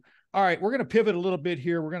help you. All right, we're going to pivot a little bit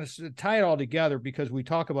here. We're going to tie it all together because we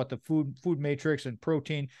talk about the food matrix and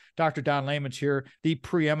protein. Dr. Don Layman's here, the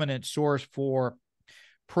preeminent source for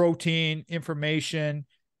protein information.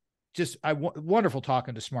 Just wonderful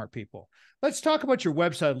talking to smart people. Let's talk about your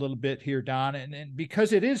website a little bit here, Don. And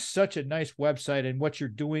because it is such a nice website and what you're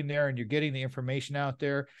doing there and you're getting the information out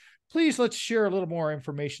there, please let's share a little more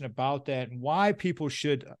information about that and why people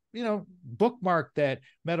should, bookmark that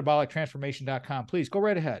metabolictransformation.com. Please go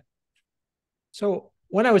right ahead. So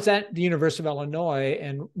when I was at the University of Illinois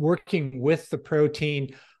and working with the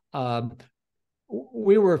protein,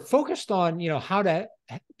 we were focused on, how to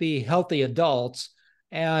be healthy adults.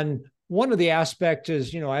 And one of the aspects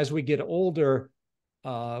is, as we get older,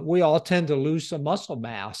 we all tend to lose some muscle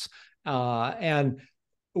mass. And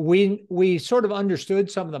we sort of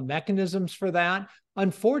understood some of the mechanisms for that.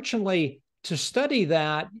 Unfortunately, to study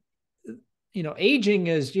that, aging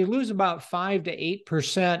is you lose about 5 to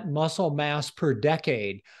 8% muscle mass per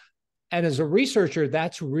decade. And as a researcher,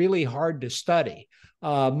 that's really hard to study.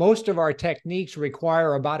 Most of our techniques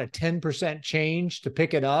require about a 10% change to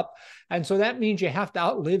pick it up. And so that means you have to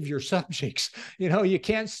outlive your subjects. You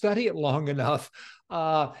can't study it long enough.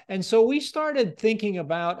 And so we started thinking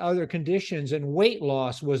about other conditions, and weight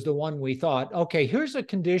loss was the one we thought, okay, here's a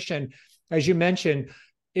condition, as you mentioned,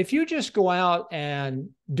 if you just go out and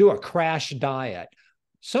do a crash diet,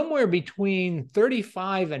 somewhere between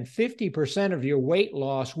 35 and 50% of your weight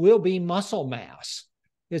loss will be muscle mass.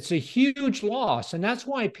 It's a huge loss. And that's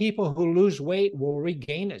why people who lose weight will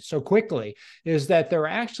regain it so quickly, is that they're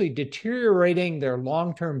actually deteriorating their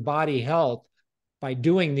long-term body health by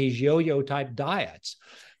doing these yo-yo type diets.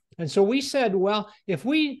 And so we said, well, if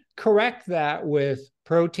we correct that with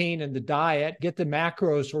protein in the diet, get the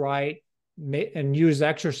macros right, and use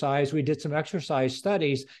exercise, we did some exercise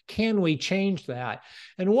studies, can we change that?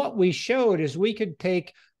 And what we showed is we could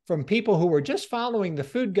take from people who were just following the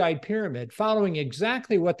food guide pyramid, following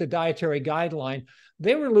exactly what the dietary guideline,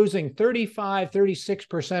 they were losing 35,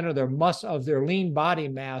 36% of their lean body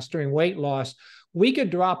mass during weight loss. We could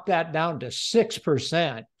drop that down to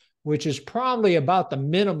 6%, which is probably about the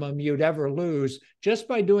minimum you'd ever lose just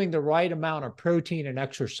by doing the right amount of protein and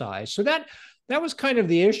exercise. So that was kind of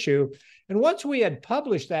the issue. And once we had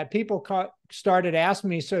published that, people started asking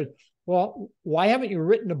me, so, well, why haven't you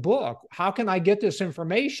written a book? How can I get this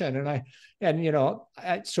information? And I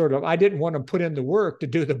didn't want to put in the work to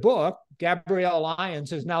do the book. Gabrielle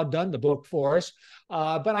Lyons has now done the book for us.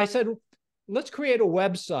 But I said, let's create a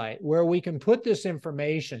website where we can put this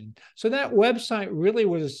information. So that website really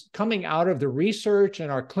was coming out of the research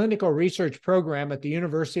and our clinical research program at the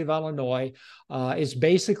University of Illinois. Is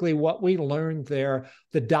basically what we learned there.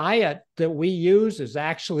 The diet that we use is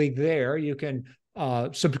actually there. You can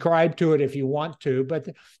subscribe to it if you want to, but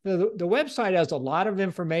the website has a lot of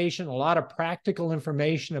information, a lot of practical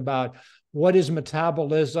information about what is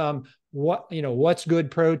metabolism, what's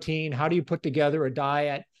good protein, how do you put together a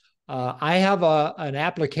diet. I have an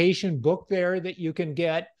application book there that you can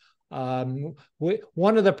get.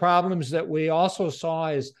 One of the problems that we also saw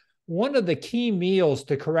is one of the key meals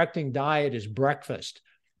to correcting diet is breakfast.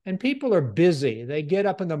 And people are busy. They get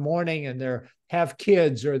up in the morning and they have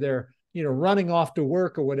kids, or they're running off to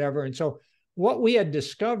work or whatever. And so what we had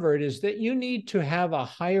discovered is that you need to have a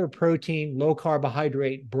higher protein, low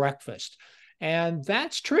carbohydrate breakfast. And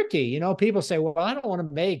that's tricky. People say, well, I don't want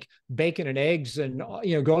to make bacon and eggs and,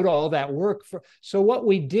 go to all that work. So what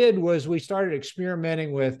we did was we started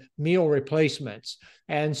experimenting with meal replacements.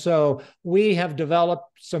 And so we have developed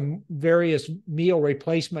some various meal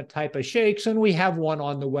replacement type of shakes, and we have one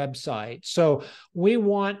on the website. So we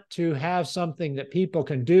want to have something that people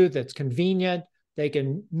can do that's convenient. They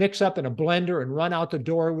can mix up in a blender and run out the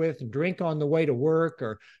door with and drink on the way to work,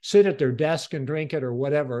 or sit at their desk and drink it, or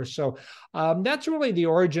whatever. So that's really the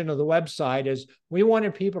origin of the website. Is we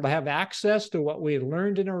wanted people to have access to what we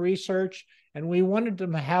learned in our research, and we wanted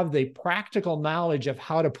them to have the practical knowledge of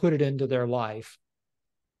how to put it into their life.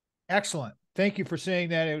 Excellent. Thank you for saying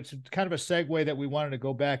that. It's kind of a segue that we wanted to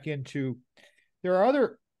go back into. There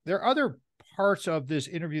are other parts of this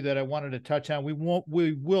interview that I wanted to touch on. We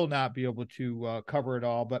will not be able to cover it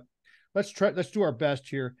all, but let's do our best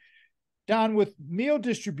here. Don, with meal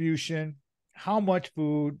distribution, how much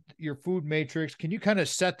food, your food matrix, can you kind of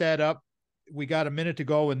set that up? We got a minute to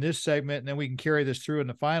go in this segment, and then we can carry this through in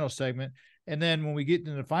the final segment. And then when we get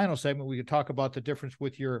into the final segment, we can talk about the difference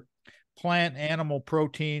with your plant animal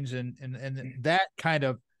proteins and that kind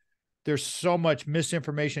of, there's so much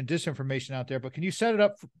misinformation, disinformation out there, but can you set it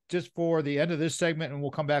up just for the end of this segment, and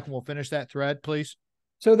we'll come back and we'll finish that thread, please?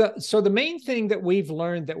 So the main thing that we've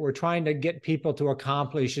learned that we're trying to get people to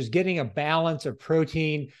accomplish is getting a balance of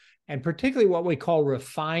protein, and particularly what we call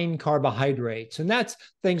refined carbohydrates. And that's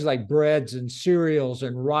things like breads and cereals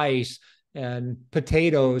and rice and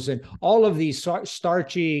potatoes and all of these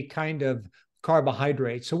starchy kind of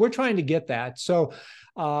carbohydrates. So we're trying to get that. So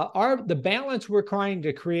the balance we're trying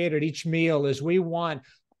to create at each meal is we want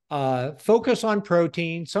focus on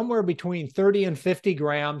protein, somewhere between 30 and 50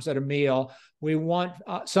 grams at a meal. We want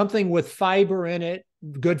something with fiber in it,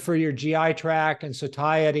 good for your GI tract and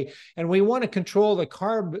satiety. And we want to control the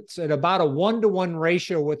carbs at about a 1-to-1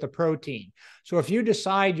 ratio with the protein. So if you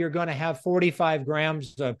decide you're going to have 45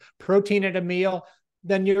 grams of protein at a meal,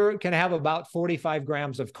 then you're going to have about 45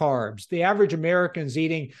 grams of carbs. The average American's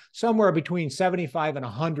eating somewhere between 75 and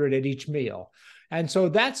 100 at each meal. And so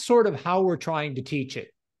that's sort of how we're trying to teach it.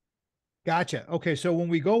 Gotcha. Okay. So when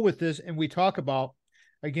we go with this and we talk about,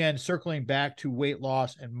 again, circling back to weight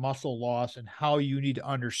loss and muscle loss and how you need to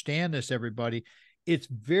understand this, everybody, it's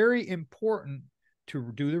very important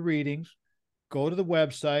to do the readings, go to the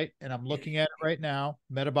website, and I'm looking at it right now,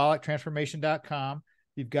 metabolictransformation.com.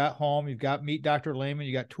 You've got home, you've got Meet Dr. Layman,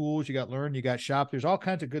 you got tools, you got learn, you got shop. There's all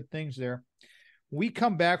kinds of good things there. We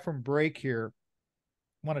come back from break here.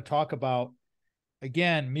 I want to talk about,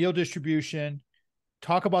 again, meal distribution,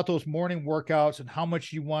 talk about those morning workouts and how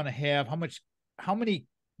much you want to have, how many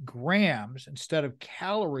grams instead of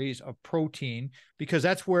calories of protein, because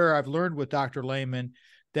that's where I've learned with Dr. Layman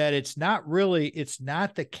that it's not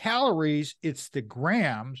the calories, it's the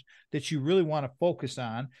grams that you really want to focus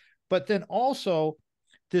on. But then also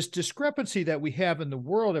this discrepancy that we have in the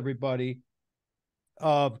world, everybody,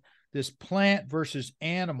 of this plant versus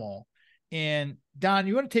animal. And Don,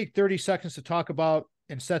 you want to take 30 seconds to talk about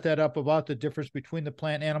and set that up about the difference between the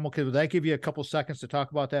plant and animal? Could that give you a couple seconds to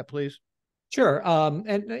talk about that, please? Sure.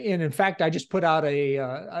 And in fact, I just put out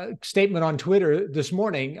a statement on Twitter this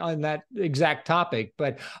morning on that exact topic.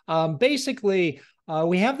 But basically,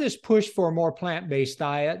 we have this push for a more plant-based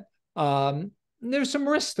diet. There's some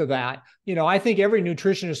risks to that. I think every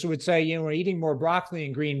nutritionist would say, eating more broccoli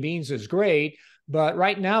and green beans is great. But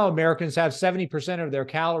right now, Americans have 70% of their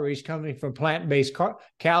calories coming from plant-based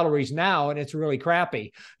calories now, and it's really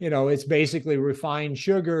crappy. It's basically refined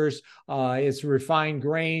sugars, it's refined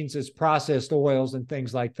grains, it's processed oils and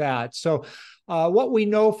things like that. So what we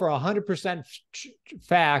know for 100%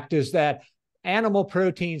 fact is that animal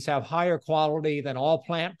proteins have higher quality than all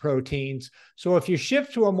plant proteins. So if you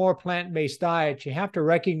shift to a more plant-based diet, you have to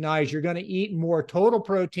recognize you're going to eat more total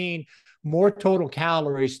protein, more total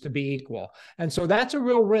calories to be equal. And so that's a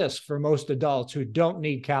real risk for most adults who don't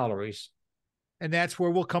need calories. And that's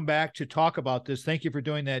where we'll come back to talk about this. Thank you for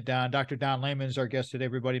doing that, Don. Dr. Don Layman is our guest today,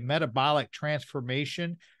 everybody. Metabolic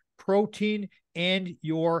Transformation, Protein, and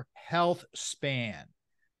Your Health Span.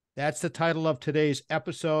 That's the title of today's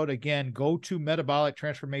episode. Again, go to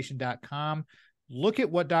metabolictransformation.com. Look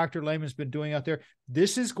at what Dr. Layman's been doing out there.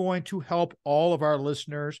 This is going to help all of our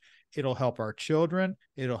listeners. It'll help our children.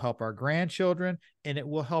 It'll help our grandchildren, and it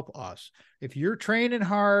will help us. If you're training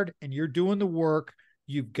hard and you're doing the work,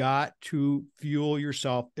 you've got to fuel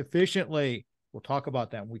yourself efficiently. We'll talk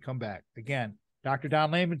about that when we come back. Again, Dr.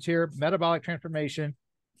 Don Layman's here, Metabolic Transformation.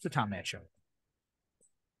 It's the Tom Matt Show.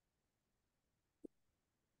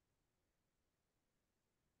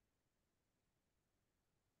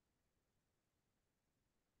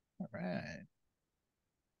 All right.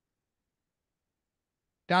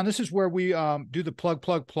 Don, this is where we do the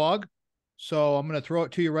plug. So I'm going to throw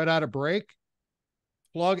it to you right out of break.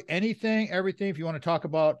 Plug anything, everything. If you want to talk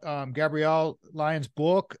about Gabrielle Lyon's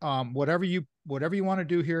book, whatever you want to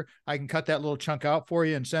do here, I can cut that little chunk out for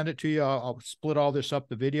you and send it to you. I'll split all this up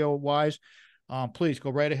the video wise. Please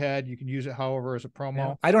go right ahead. You can use it however as a promo.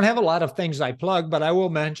 Yeah. I don't have a lot of things I plug, but I will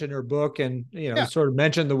mention her book and sort of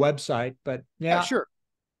mention the website. But yeah, sure.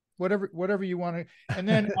 Whatever you want to. And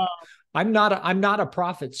then I'm not a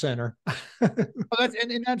profit center. That's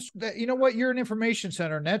you know what, you're an information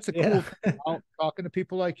center, and that's a cool thing about talking to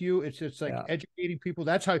people like you. It's like educating people.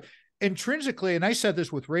 That's how intrinsically, and I said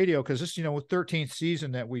this with radio because this, with 13th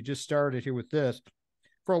season that we just started here with this.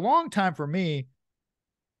 For a long time for me,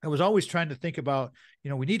 I was always trying to think about,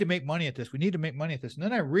 we need to make money at this. We need to make money at this. And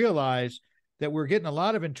then I realized that we're getting a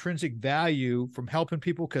lot of intrinsic value from helping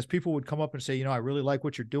people, because people would come up and say, I really like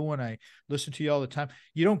what you're doing. I listen to you all the time.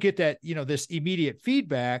 You don't get that, this immediate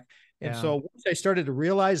feedback. And so once I started to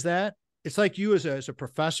realize that, it's like you as a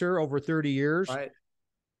professor over 30 years, right?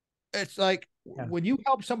 It's like when you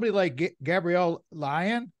help somebody like Gabrielle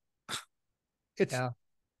Lyon, it's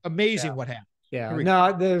amazing what happens. Yeah,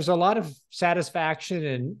 no, there's a lot of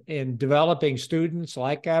satisfaction in developing students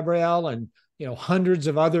like Gabrielle and, hundreds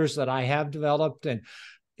of others that I have developed. And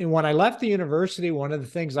when I left the university, one of the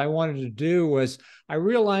things I wanted to do was I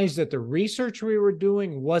realized that the research we were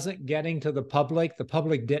doing wasn't getting to the public. The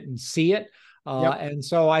public didn't see it. And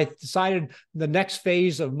so I decided the next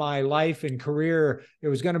phase of my life and career, it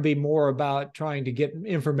was going to be more about trying to get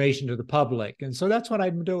information to the public. And so that's what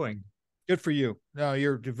I'm doing. Good for you. No,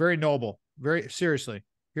 you're very noble. Very seriously.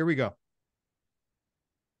 Here we go.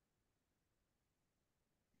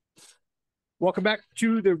 Welcome back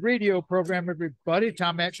to the radio program, everybody.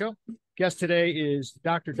 Tom Matt Show. Guest today is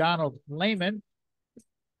Dr. Donald Layman.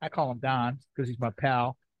 I call him Don because he's my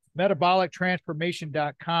pal.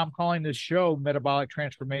 Metabolictransformation.com. Calling this show Metabolic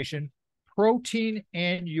Transformation, Protein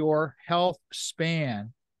and Your Health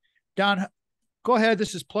Span. Don, go ahead.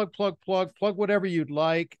 This is plug whatever you'd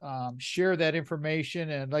like. Share that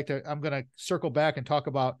information. And I'm going to circle back and talk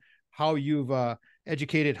about how you've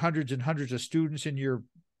educated hundreds and hundreds of students in your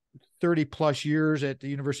 30 plus years at the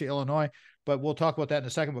University of Illinois, but we'll talk about that in a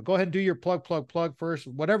second. But go ahead and do your plug first.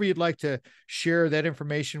 Whatever you'd like to share that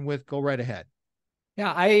information with, go right ahead.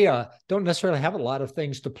 Yeah, I don't necessarily have a lot of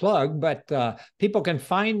things to plug, but people can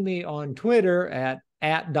find me on Twitter at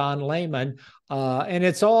at Don Layman. And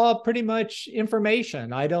it's all pretty much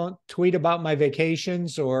information. I don't tweet about my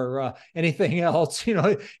vacations or anything else.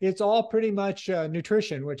 It's all pretty much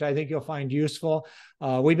nutrition, which I think you'll find useful.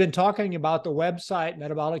 We've been talking about the website,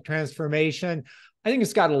 Metabolic Transformation. I think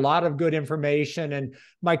it's got a lot of good information. And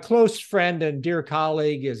my close friend and dear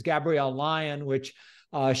colleague is Gabrielle Lyon, which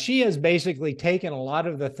she has basically taken a lot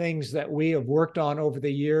of the things that we have worked on over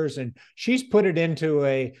the years, and she's put it into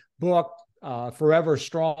a book, Forever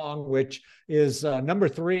Strong, which is number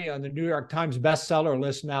 3 on the New York Times bestseller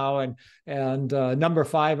list now, and number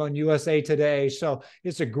 5 on USA Today. So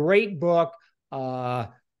it's a great book.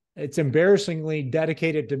 It's embarrassingly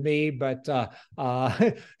dedicated to me, but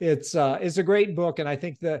it's a great book, and I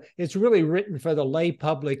think that it's really written for the lay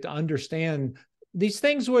public to understand these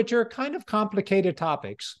things, which are kind of complicated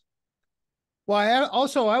topics. Well,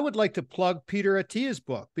 I would like to plug Peter Attia's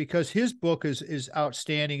book, because his book is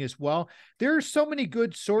outstanding as well. There are so many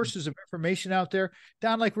good sources of information out there.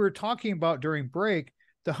 Don, like we were talking about during break,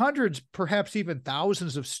 the hundreds, perhaps even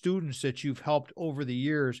thousands of students that you've helped over the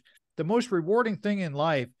years. The most rewarding thing in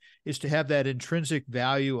life is to have that intrinsic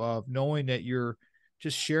value of knowing that you're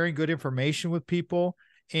just sharing good information with people.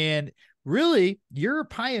 And really, you're a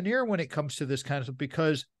pioneer when it comes to this kind of stuff,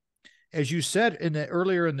 because as you said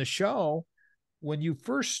earlier in the show, when you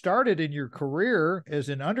first started in your career as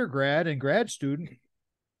an undergrad and grad student,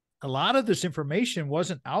 a lot of this information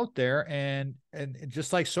wasn't out there. And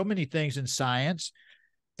just like so many things in science,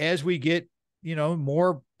 as we get,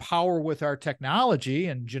 more power with our technology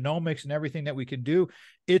and genomics and everything that we can do,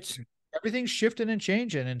 everything's shifting and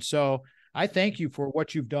changing. And so I thank you for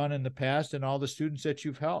what you've done in the past and all the students that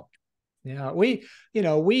you've helped. Yeah, we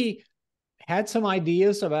had some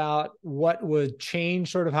ideas about what would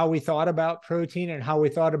change sort of how we thought about protein and how we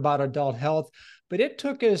thought about adult health. But it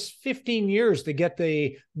took us 15 years to get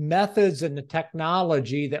the methods and the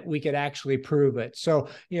technology that we could actually prove it. So,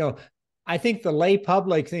 I think the lay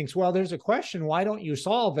public thinks, well, there's a question, why don't you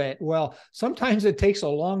solve it? Well, sometimes it takes a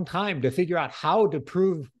long time to figure out how to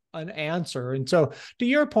prove an answer. And so to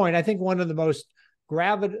your point, I think one of the most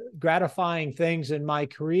gratifying things in my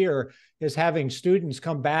career is having students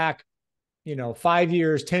come back, 5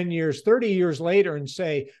 years, 10 years, 30 years later and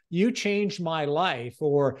say, you changed my life,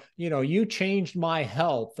 or, you changed my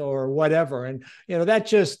health, or whatever. And,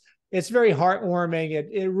 it's very heartwarming.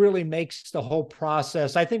 It really makes the whole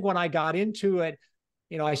process. I think when I got into it,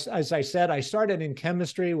 as I said, I started in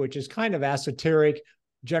chemistry, which is kind of esoteric.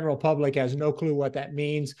 General public has no clue what that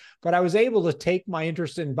means. But I was able to take my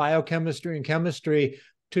interest in biochemistry and chemistry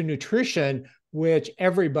to nutrition, which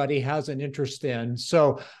everybody has an interest in.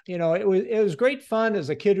 So, it was great fun as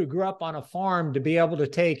a kid who grew up on a farm to be able to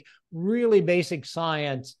take really basic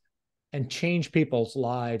science and change people's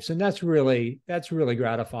lives. And that's really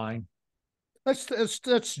gratifying.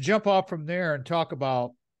 Let's jump off from there and talk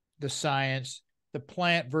about the science, the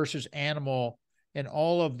plant versus animal, and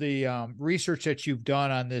all of the research that you've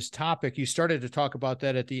done on this topic. You started to talk about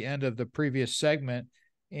that at the end of the previous segment.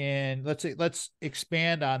 And let's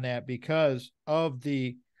expand on that, because of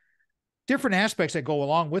the different aspects that go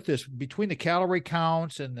along with this, between the calorie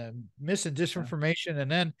counts and the mis and disinformation,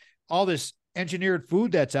 and then all this engineered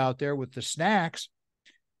food that's out there with the snacks.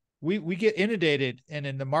 We get inundated, and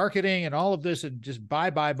in the marketing and all of this, and just buy,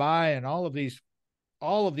 and all of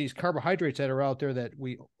these carbohydrates that are out there that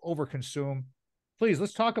we overconsume. Please,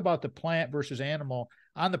 let's talk about the plant versus animal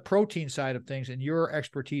on the protein side of things and your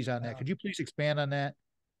expertise on that. Could you please expand on that?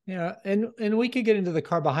 Yeah, and we could get into the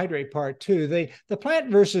carbohydrate part too. The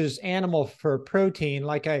plant versus animal for protein,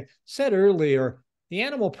 like I said earlier, the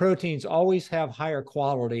animal proteins always have higher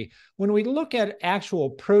quality. When we look at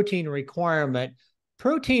actual protein requirement,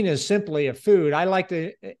 protein is simply a food. I like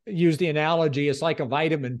to use the analogy, it's like a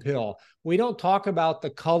vitamin pill. We don't talk about the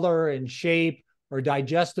color and shape or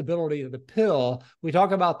digestibility of the pill. We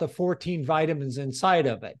talk about the 14 vitamins inside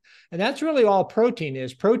of it. And that's really all protein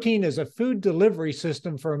is. Protein is a food delivery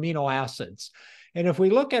system for amino acids. And if we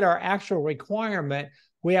look at our actual requirement,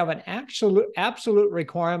 we have an absolute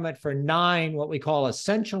requirement for 9, what we call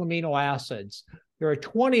essential amino acids. There are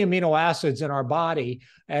 20 amino acids in our body,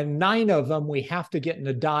 and 9 of them we have to get in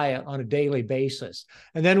the diet on a daily basis.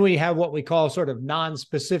 And then we have what we call sort of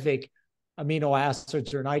non-specific amino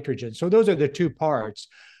acids or nitrogen. So those are the 2 parts.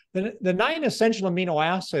 The 9 essential amino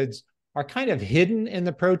acids are kind of hidden in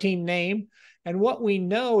the protein name. And what we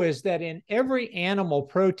know is that in every animal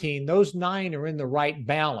protein, those 9 are in the right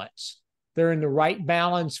balance. They're in the right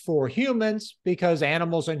balance for humans because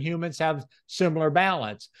animals and humans have similar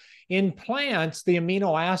balance. In plants, the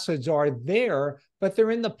amino acids are there, but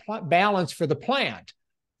they're in the balance for the plant.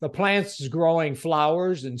 the plants is growing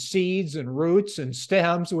flowers and seeds and roots and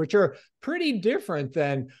stems, which are pretty different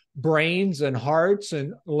than brains and hearts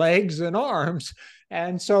and legs and arms.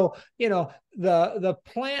 And so, the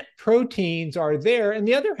plant proteins are there. And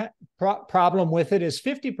the other problem with it is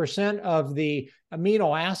 50% of the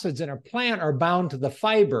amino acids in a plant are bound to the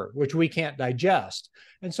fiber, which we can't digest.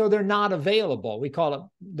 And so they're not available. We call it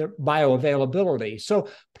the bioavailability. So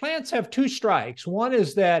plants have two strikes. One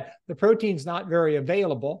is that the protein's not very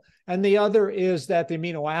available, and the other is that the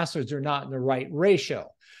amino acids are not in the right ratio.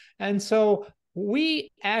 And so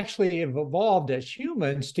we actually have evolved as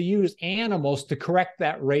humans to use animals to correct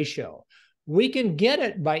that ratio. We can get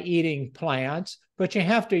it by eating plants, but you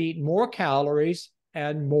have to eat more calories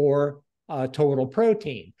and more total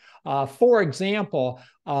protein. For example,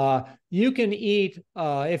 you can eat,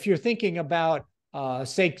 if you're thinking about,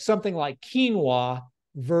 say, something like quinoa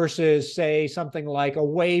versus, say, something like a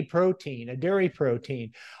whey protein, a dairy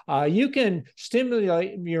protein, you can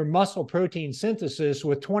stimulate your muscle protein synthesis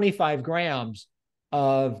with 25 grams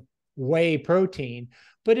of whey protein,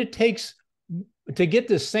 but it takes, to get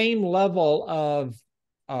the same level of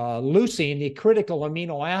leucine, the critical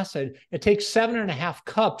amino acid, it takes 7.5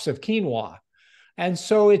 cups of quinoa. And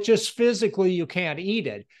so it just physically, you can't eat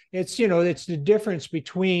it. It's, it's the difference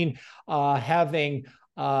between having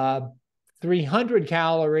 300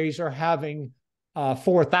 calories or having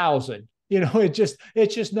 4,000.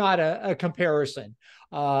 It's just not a comparison.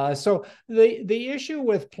 So the issue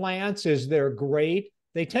with plants is they're great.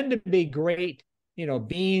 They tend to be great.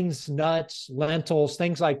 Beans, nuts, lentils,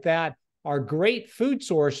 things like that are great food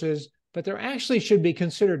sources, but they actually should be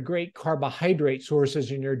considered great carbohydrate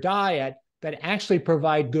sources in your diet that actually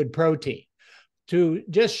provide good protein. To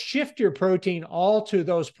just shift your protein all to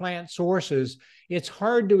those plant sources, it's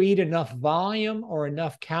hard to eat enough volume or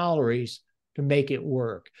enough calories to make it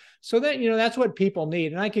work. So that's what people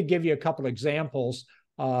need. And I could give you a couple examples.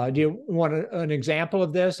 Do you want an example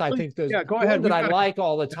of this? I think the one that I like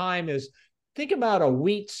all the time is, think about a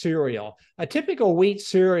wheat cereal. A typical wheat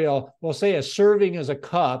cereal will say a serving is a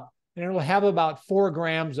cup, and it'll have about 4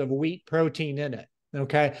 grams of wheat protein in it.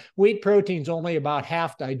 Okay. Wheat protein's only about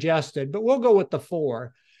half digested, but we'll go with the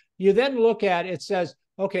 4. You then look at it, says,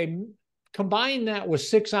 okay, combine that with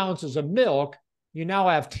 6 ounces of milk. You now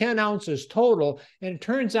have 10 ounces total. And it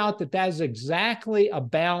turns out that that is exactly a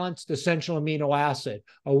balanced essential amino acid,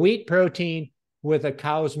 a wheat protein with a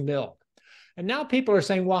cow's milk. And now people are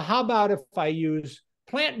saying, well, how about if I use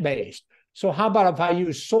plant-based? So how about if I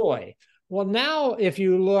use soy? Well, now if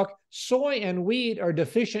you look, soy and wheat are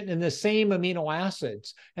deficient in the same amino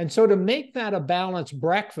acids. And so to make that a balanced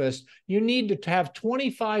breakfast, you need to have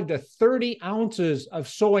 25 to 30 ounces of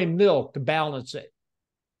soy milk to balance it.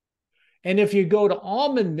 And if you go to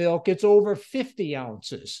almond milk, it's over 50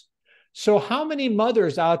 ounces. So how many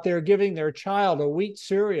mothers out there giving their child a wheat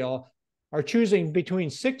cereal are choosing between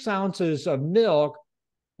 6 ounces of milk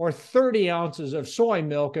or 30 ounces of soy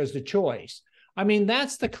milk as the choice? I mean,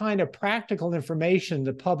 that's the kind of practical information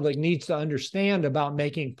the public needs to understand about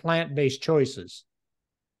making plant-based choices.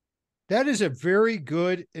 That is a very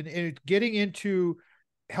good, and getting into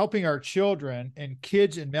helping our children and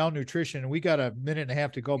kids in malnutrition. And we got a minute and a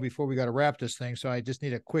half to go before we got to wrap this thing. So I just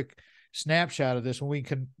need a quick snapshot of this. When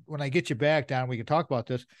I get you back down, we can talk about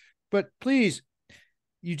this. But please,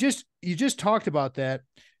 you just talked about that.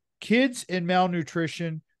 Kids in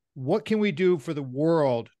malnutrition, what can we do for the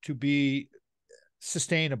world to be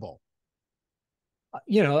sustainable?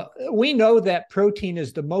 We know that protein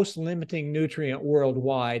is the most limiting nutrient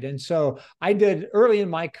worldwide. And so early in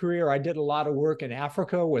my career, I did a lot of work in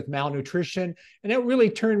Africa with malnutrition. And it really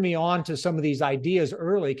turned me on to some of these ideas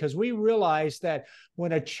early, because we realized that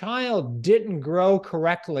when a child didn't grow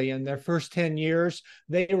correctly in their first 10 years,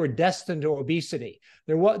 they were destined to obesity.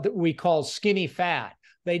 They're what we call skinny fat.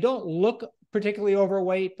 They don't look particularly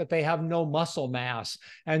overweight, but they have no muscle mass.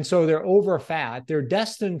 And so they're over fat. They're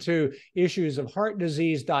destined to issues of heart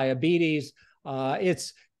disease, diabetes.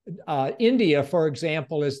 India, for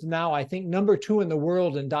example, is now, I think, number 2 in the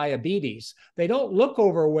world in diabetes. They don't look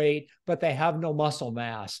overweight, but they have no muscle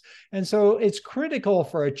mass. And so it's critical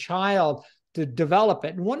for a child to develop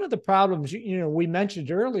it. And one of the problems, we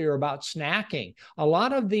mentioned earlier about snacking, a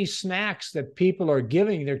lot of these snacks that people are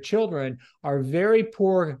giving their children are very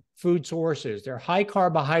poor food sources. They're high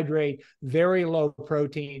carbohydrate, very low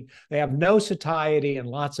protein. They have no satiety and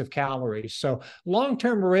lots of calories. So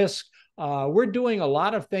long-term risk, we're doing a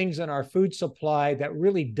lot of things in our food supply that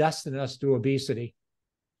really destine us to obesity.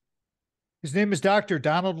 His name is Dr.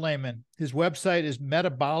 Donald Layman. His website is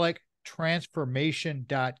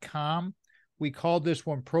metabolictransformation.com. We called this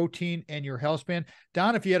one Protein and Your Health Span.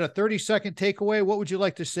 Don, if you had a 30-second takeaway, what would you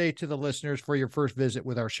like to say to the listeners for your first visit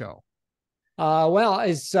with our show? Well,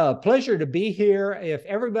 it's a pleasure to be here. If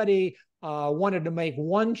everybody wanted to make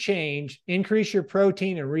one change, increase your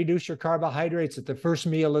protein and reduce your carbohydrates at the first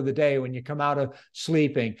meal of the day when you come out of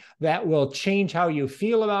sleeping, that will change how you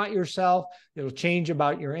feel about yourself. It'll change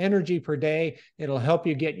about your energy per day. It'll help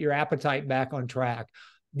you get your appetite back on track.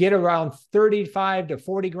 Get around 35 to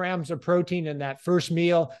 40 grams of protein in that first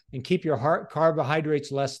meal and keep your carbohydrates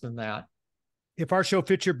less than that. If our show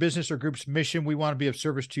fits your business or group's mission, we want to be of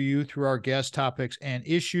service to you through our guest topics and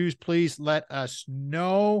issues. Please let us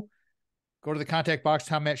know. Go to the contact box,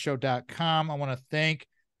 tomattshow.com. I want to thank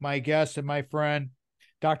my guest and my friend,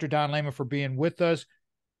 Dr. Don Layman, for being with us.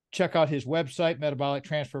 Check out his website,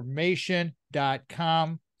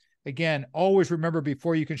 metabolictransformation.com. Again, always remember,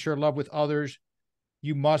 before you can share love with others,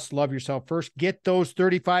 you must love yourself first. Get those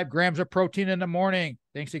 35 grams of protein in the morning.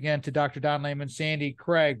 Thanks again to Dr. Don Layman, Sandy,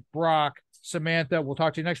 Craig, Brock, Samantha. We'll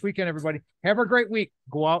talk to you next weekend, everybody. Have a great week.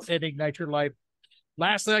 Go out and ignite your life.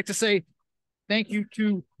 Lastly, I'd like to say thank you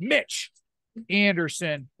to Mitch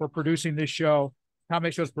Anderson for producing this show. Tom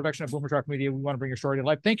Make Show's production of Boomer Talk Media. We want to bring your story to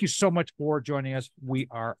life. Thank you so much for joining us. We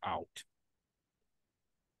are out.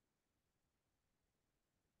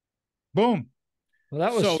 Boom. Well,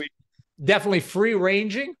 that was definitely free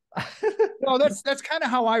ranging. Well, that's kind of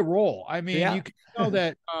how I roll. I mean, you can know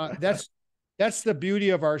that that's the beauty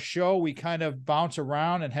of our show. We kind of bounce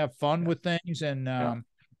around and have fun with things. And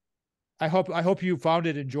I hope you found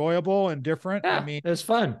it enjoyable and different. Yeah, I mean, it's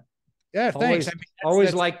fun. Yeah, thanks.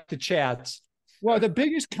 Always like the chats. Well, the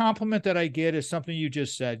biggest compliment that I get is something you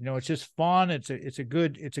just said. You know, it's just fun. It's a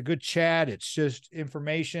good chat. It's just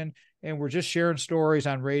information, and we're just sharing stories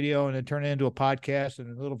on radio, and then turn it into a podcast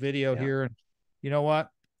and a little video here. And you know what?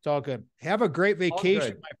 It's all good. Have a great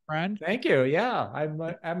vacation, my friend. Thank you. Yeah,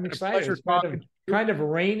 I'm excited. It's kind of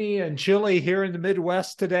rainy and chilly here in the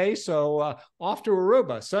Midwest today, so off to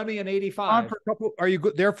Aruba, sunny and 85. Are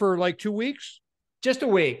you there for like 2 weeks? Just a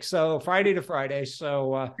week, so Friday to Friday.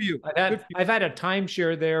 So I've had a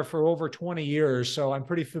timeshare there for over 20 years, so I'm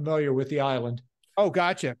pretty familiar with the island. Oh,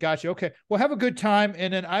 gotcha. Okay, well, have a good time,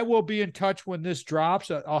 and then I will be in touch when this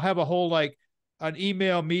drops. I'll have a whole an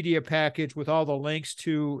email media package with all the links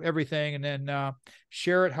to everything, and then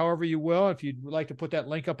share it however you will. If you'd like to put that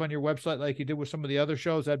link up on your website like you did with some of the other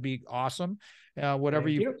shows, that'd be awesome. Whatever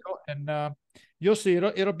you and you'll see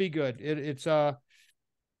it'll be good. It's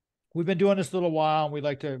we've been doing this a little while, and we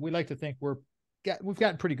like to think we've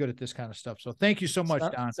gotten pretty good at this kind of stuff. So thank you so much,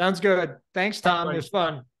 Don. Sounds good. Thanks, Tom. It was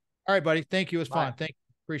fun. All right, buddy. Thank you. It was fun. Thank you.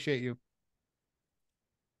 Appreciate you.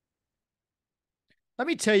 Let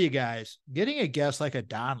me tell you guys, getting a guest like a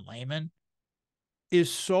Don Layman is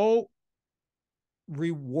so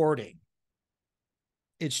rewarding.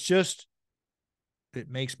 It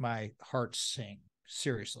makes my heart sing.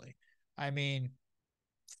 Seriously. I mean,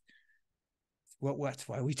 that's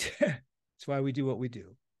why we do what we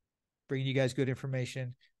do. Bringing you guys good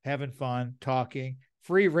information, having fun, talking,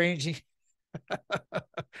 free ranging,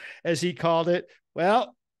 as he called it.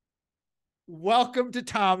 Well, welcome to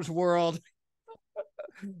Tom's world.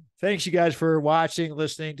 Thanks you guys for watching,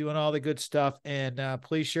 listening, doing all the good stuff. And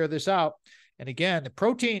please share this out. And again,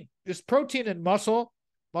 protein and muscle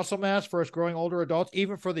mass for us growing older adults,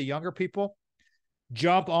 even for the younger people.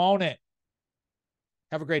 Jump on it.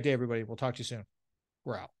 Have a great day, everybody. We'll talk to you soon.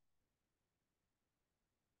 We're out.